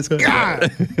realize.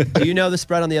 God! Do you know the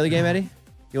spread on the other game, Eddie?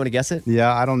 You want to guess it?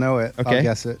 Yeah, I don't know it. Okay. I'll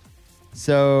guess it.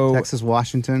 So Texas,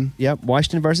 Washington. Yep,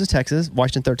 Washington versus Texas.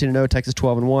 Washington 13-0, Texas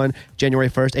 12-1. January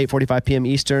 1st, 8:45 p.m.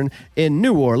 Eastern in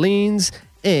New Orleans.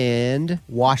 And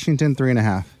Washington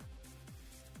 3.5.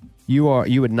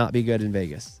 You would not be good in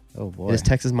Vegas. Oh boy. It is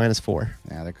Texas -4.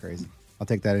 Yeah, they're crazy. I'll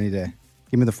take that any day.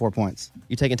 Give me the 4 points.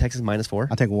 You taking Texas -4?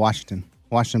 I'll take Washington.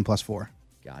 Washington +4.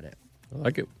 Got it. I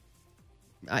like it.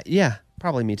 Yeah,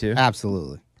 probably me too.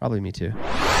 Absolutely. Probably me too.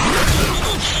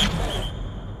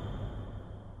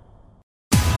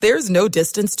 There's no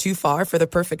distance too far for the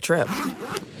perfect trip.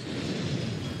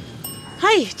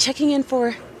 Hi, checking in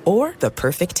for. Or the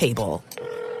perfect table.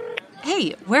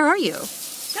 Hey, where are you?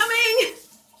 Coming!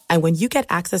 And when you get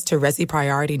access to Resi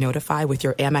Priority Notify with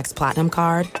your Amex Platinum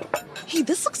card. Hey,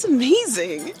 this looks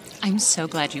amazing. I'm so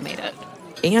glad you made it.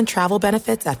 And travel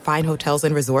benefits at fine hotels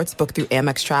and resorts booked through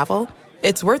Amex Travel.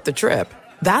 It's worth the trip.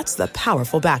 That's the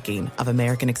powerful backing of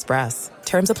American Express.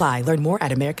 Terms apply. Learn more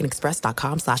at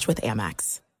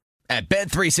americanexpress.com/withAmex. At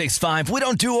Bet365, we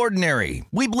don't do ordinary.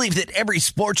 We believe that every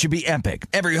sport should be epic.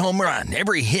 Every home run,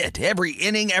 every hit, every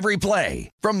inning, every play.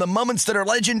 From the moments that are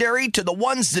legendary to the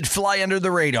ones that fly under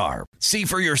the radar. See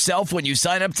for yourself when you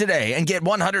sign up today and get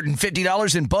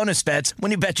 $150 in bonus bets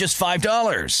when you bet just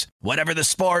 $5. Whatever the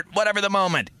sport, whatever the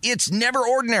moment, it's never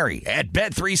ordinary at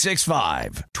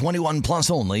Bet365. 21 plus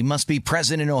only. Must be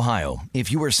present in Ohio.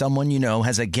 If you or someone you know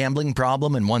has a gambling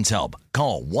problem and wants help,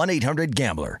 call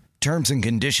 1-800-GAMBLER. Terms and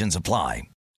conditions apply.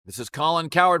 This is Colin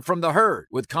Cowherd from The Herd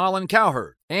with Colin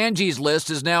Cowherd. Angie's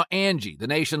List is now Angie, the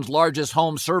nation's largest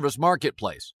home service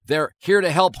marketplace. They're here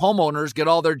to help homeowners get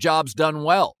all their jobs done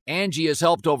well. Angie has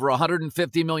helped over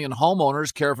 150 million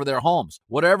homeowners care for their homes.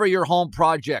 Whatever your home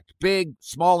project, big,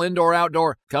 small, indoor,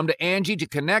 outdoor, come to Angie to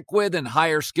connect with and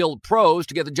hire skilled pros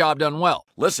to get the job done well.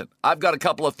 Listen, I've got a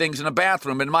couple of things in a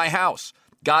bathroom in my house.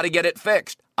 Got to get it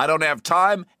fixed. I don't have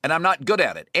time, and I'm not good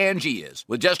at it. Angie is.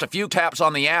 With just a few taps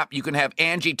on the app, you can have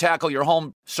Angie tackle your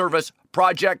home service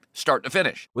project start to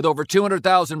finish. With over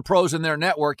 200,000 pros in their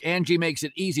network, Angie makes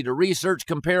it easy to research,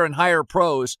 compare, and hire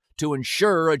pros to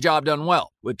ensure a job done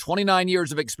well. With 29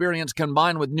 years of experience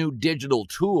combined with new digital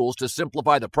tools to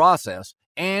simplify the process,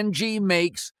 Angie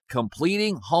makes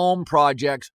completing home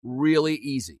projects really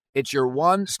easy. It's your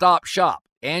one-stop shop.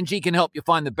 Angie can help you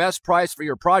find the best price for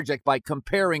your project by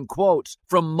comparing quotes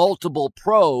from multiple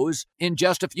pros in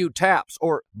just a few taps,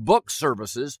 or book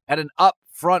services at an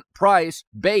upfront price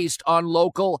based on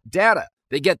local data.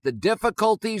 They get the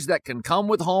difficulties that can come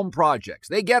with home projects.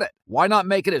 They get it. Why not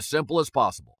make it as simple as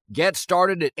possible? Get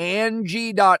started at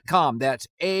Angie.com. That's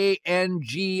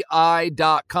ANGI.com,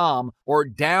 or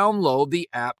download the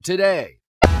app today.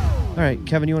 All right,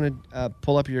 Kevin, you want to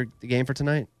pull up the game for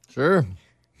tonight? Sure.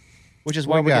 Which is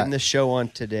why we're getting this show on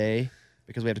today,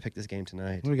 because we have to pick this game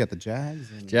tonight. We got the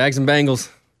Jags. Jags and Bengals.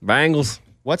 Bengals.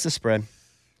 What's the spread?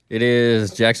 It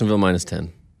is Jacksonville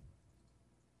 -10.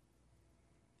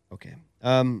 Okay.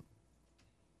 So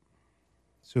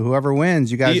whoever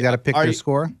wins, you guys got to pick your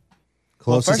score.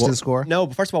 Closest to the score. No,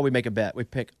 but first of all, we make a bet. We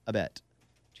pick a bet.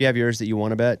 Do you have yours that you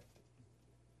want to bet?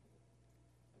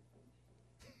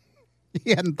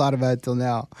 You hadn't thought about it till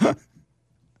now.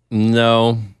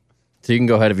 No. So you can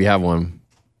go ahead if you have one.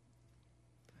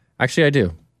 Actually, I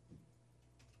do.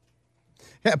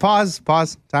 Yeah, pause.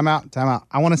 Time out.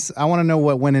 I want to know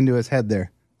what went into his head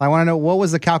there. I want to know what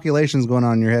was the calculations going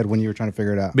on in your head when you were trying to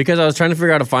figure it out. Because I was trying to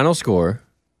figure out a final score.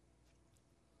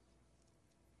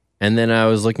 And then I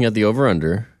was looking at the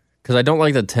over-under. Because I don't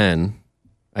like the 10.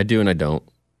 I do and I don't.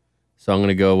 So I'm going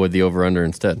to go with the over-under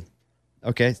instead.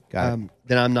 Okay. Then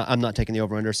I'm not taking the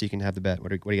over-under, so you can have the bet. What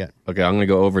do you got? Okay, I'm going to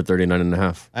go over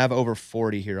 39.5. I have over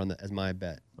 40 here as my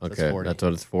bet. So okay, that's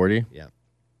what it's 40? Yeah.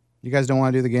 You guys don't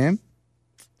want to do the game?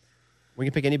 We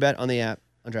can pick any bet on the app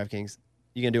on DraftKings.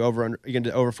 You gonna do over? You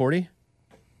gonna do over 40?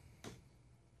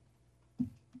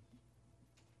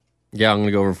 Yeah, I'm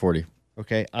gonna go over 40.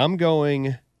 Okay, I'm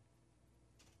going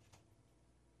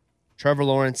Trevor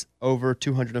Lawrence over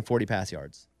 240 pass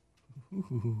yards.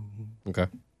 Okay.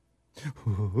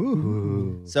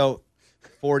 So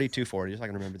 40, 240. Just so I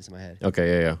can remember this in my head.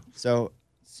 Okay, yeah. So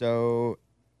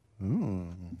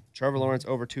Trevor Lawrence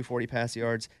over 240 pass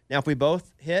yards. Now, if we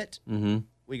both hit,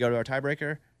 we go to our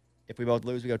tiebreaker. If we both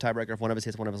lose, we go tiebreaker. If one of us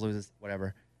hits, one of us loses,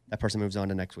 whatever. That person moves on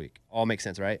to next week. All makes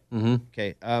sense, right? Mm-hmm.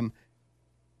 Okay.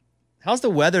 How's the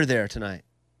weather there tonight?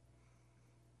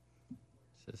 It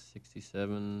says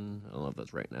 67. I don't know if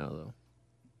that's right now, though.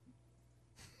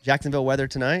 Jacksonville weather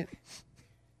tonight?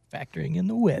 Factoring in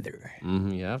the weather.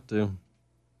 You have to.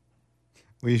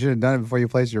 Well, you should have done it before you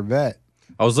placed your bet.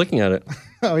 I was looking at it.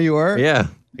 Oh, you were? Yeah.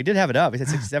 He did have it up. He said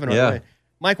 67 on Yeah. the way.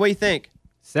 Mike, what do you think?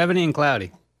 70 and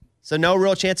cloudy. So no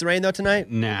real chance of rain, though,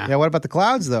 tonight? Nah. Yeah, what about the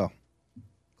clouds, though?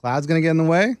 Clouds going to get in the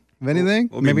way of anything?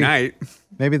 Well, maybe night.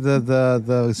 Maybe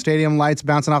the stadium lights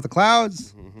bouncing off the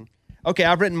clouds? Okay,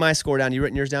 I've written my score down. You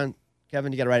written yours down?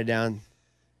 Kevin, you got to write it down.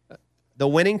 The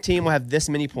winning team will have this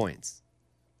many points.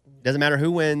 Doesn't matter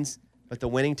who wins, but the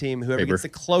winning team, whoever gets the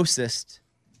closest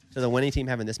to the winning team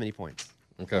having this many points.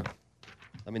 Okay.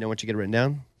 Let me know once you get it written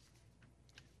down.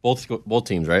 Both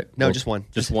teams, right? No, Both- just one.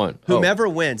 Just one. Whomever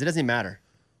wins, it doesn't even matter.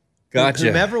 Gotcha.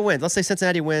 Whomever wins. Let's say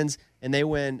Cincinnati wins and they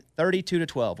win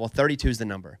 32-12. Well, 32 is the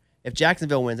number. If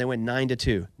Jacksonville wins, they win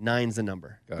 9-2. 9's the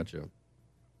number. Gotcha.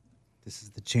 This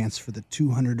is the chance for the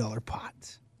 $200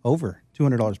 pot. Over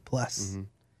 $200 plus.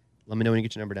 Let me know when you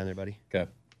get your number down there, buddy. Okay.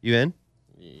 You in?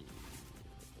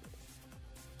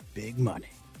 Big money.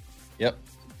 Yep.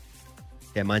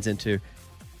 Yeah, mine's in too.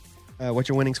 What's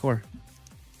your winning score?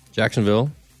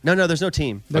 Jacksonville. No, there's no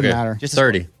team. Doesn't matter. Just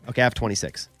 30. Okay, I have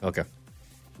 26. Okay.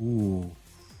 Ooh.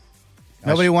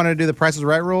 Nobody wanted to do the Price is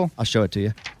Right rule? I'll show it to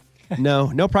you.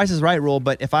 No Price is Right rule,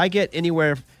 but if I get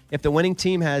anywhere, if the winning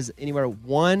team has anywhere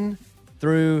 1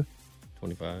 through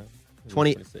 25.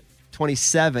 20,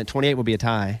 27, 28 will be a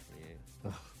tie.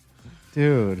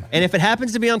 Dude. And if it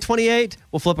happens to be on 28,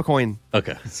 we'll flip a coin.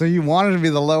 Okay. So you wanted to be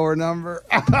the lower number?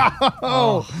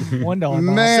 Oh, $1.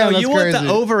 man, So that's you want crazy. the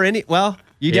over any? Well,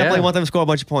 you definitely Yeah. want them to score a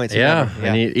bunch of points. Yeah.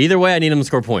 Remember? Either way, I need them to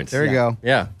score points. There you go.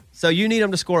 Yeah. So you need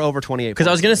them to score over 28. Because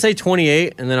I was going to say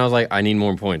 28, and then I was like, I need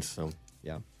more points. So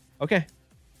Yeah. Okay.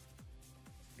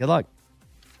 Good luck.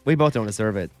 We both don't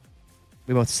deserve it.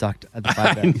 We both sucked at the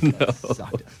 5 bets.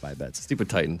 Sucked at the 5 bets. Stupid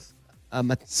Titans.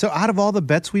 So out of all the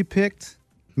bets we picked,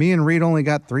 me and Reed only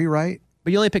got 3 right.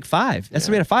 But you only picked 5. That's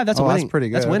 3 out of 5. That's a winning. That's pretty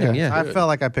good. That's winning. Yeah. I felt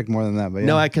like I picked more than that, but yeah.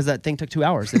 No, because that thing took 2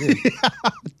 hours. It did.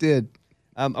 It did.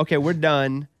 Okay, we're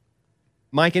done.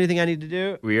 Mike, anything I need to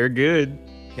do? We are good.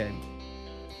 Okay.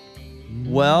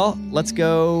 Well, let's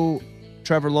go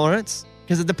Trevor Lawrence.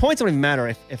 Because the points don't even matter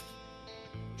if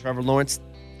Trevor Lawrence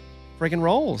freaking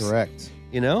rolls. Correct.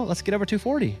 You know, let's get over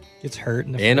 240. Gets hurt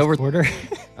in the And first over- quarter.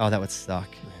 Oh, that would suck.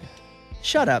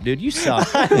 Shut up, dude. You suck.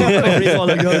 I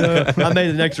made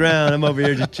the next round. I'm over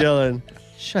here just chilling.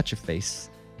 Shut your face.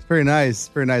 It's pretty nice.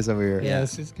 Pretty nice over here. Yeah,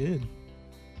 this is good.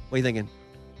 What are you thinking?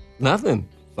 Nothing.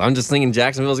 I'm just thinking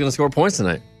Jacksonville's going to score points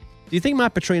tonight. Do you think my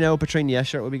Patrine Yes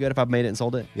shirt would be good if I made it and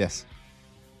sold it? Yes.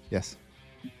 Yes.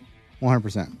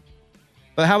 100%.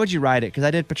 But how would you write it? Because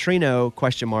I did Petrino ?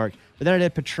 But then I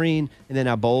did Patrine and then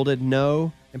I bolded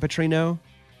no and Petrino.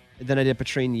 And then I did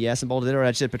Patrine Yes and bolded it, or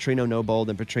I just did Petrino no bold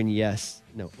and Patrine Yes.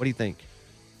 No. What do you think?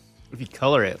 If you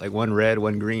color it, like one red,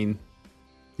 one green.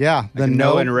 Yeah. The a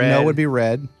no and red. no would be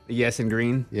red. A yes and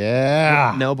green.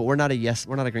 Yeah. No, but we're not a yes.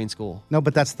 We're not a green school. No,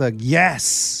 but that's the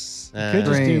yes. Could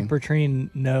just do Green. Bertrine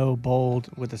no bold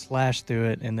with a slash through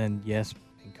it and then yes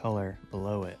in color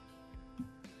below it.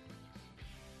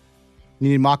 You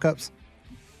need mock-ups?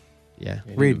 Yeah.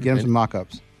 Reed, get him some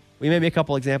mock-ups. We maybe a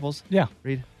couple examples. Yeah.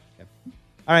 Reed. Okay.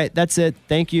 All right, that's it.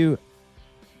 Thank you.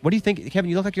 What do you think, Kevin?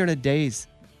 You look like you're in a daze.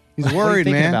 He's What are you worried,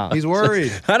 thinking man. about? He's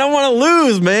worried. I don't want to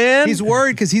lose, man. He's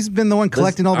worried because he's been the one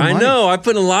collecting all the money. I know. I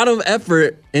put a lot of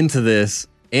effort into this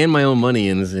and my own money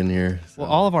in here. So.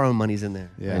 Well, all of our own money's in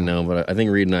there. I know, but I think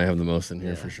Reed and I have the most in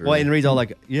here for sure. Well, and Reed's all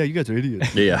like, yeah, you guys are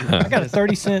idiots. Yeah. I got a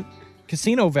 30-cent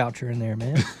casino voucher in there,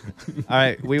 man. All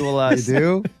right, we will. You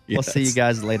do? We'll see you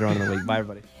guys later on in the week. Bye,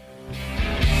 everybody.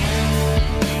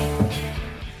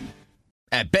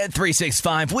 At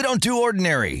Bet365, we don't do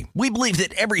ordinary. We believe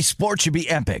that every sport should be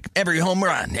epic. Every home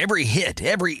run, every hit,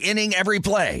 every inning, every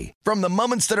play. From the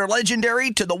moments that are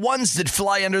legendary to the ones that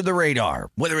fly under the radar.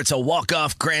 Whether it's a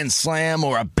walk-off grand slam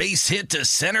or a base hit to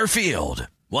center field.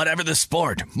 Whatever the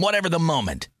sport, whatever the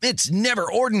moment. It's never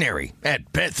ordinary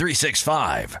at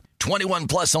Bet365. 21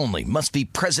 plus only. Must be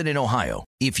present in Ohio.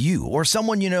 If you or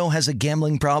someone you know has a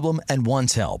gambling problem and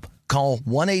wants help, call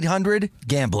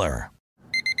 1-800-GAMBLER.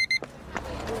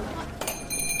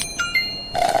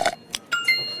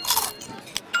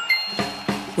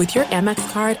 With your Amex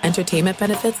card, entertainment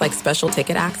benefits like special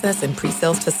ticket access and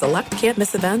pre-sales to select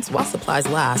can't-miss events while supplies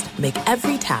last make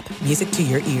every tap music to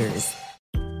your ears.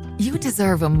 You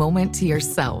deserve a moment to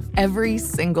yourself every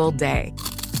single day.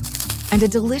 And a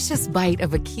delicious bite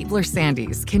of a Keebler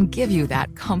Sandies can give you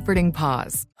that comforting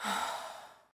pause.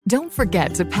 Don't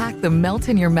forget to pack the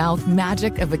melt-in-your-mouth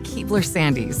magic of a Keebler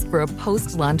Sandies for a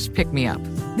post-lunch pick-me-up.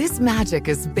 This magic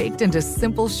is baked into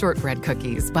simple shortbread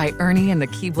cookies by Ernie and the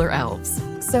Keebler Elves.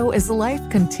 So as life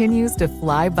continues to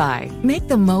fly by, make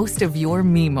the most of your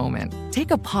me moment. Take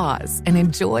a pause and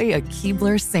enjoy a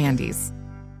Keebler Sandies.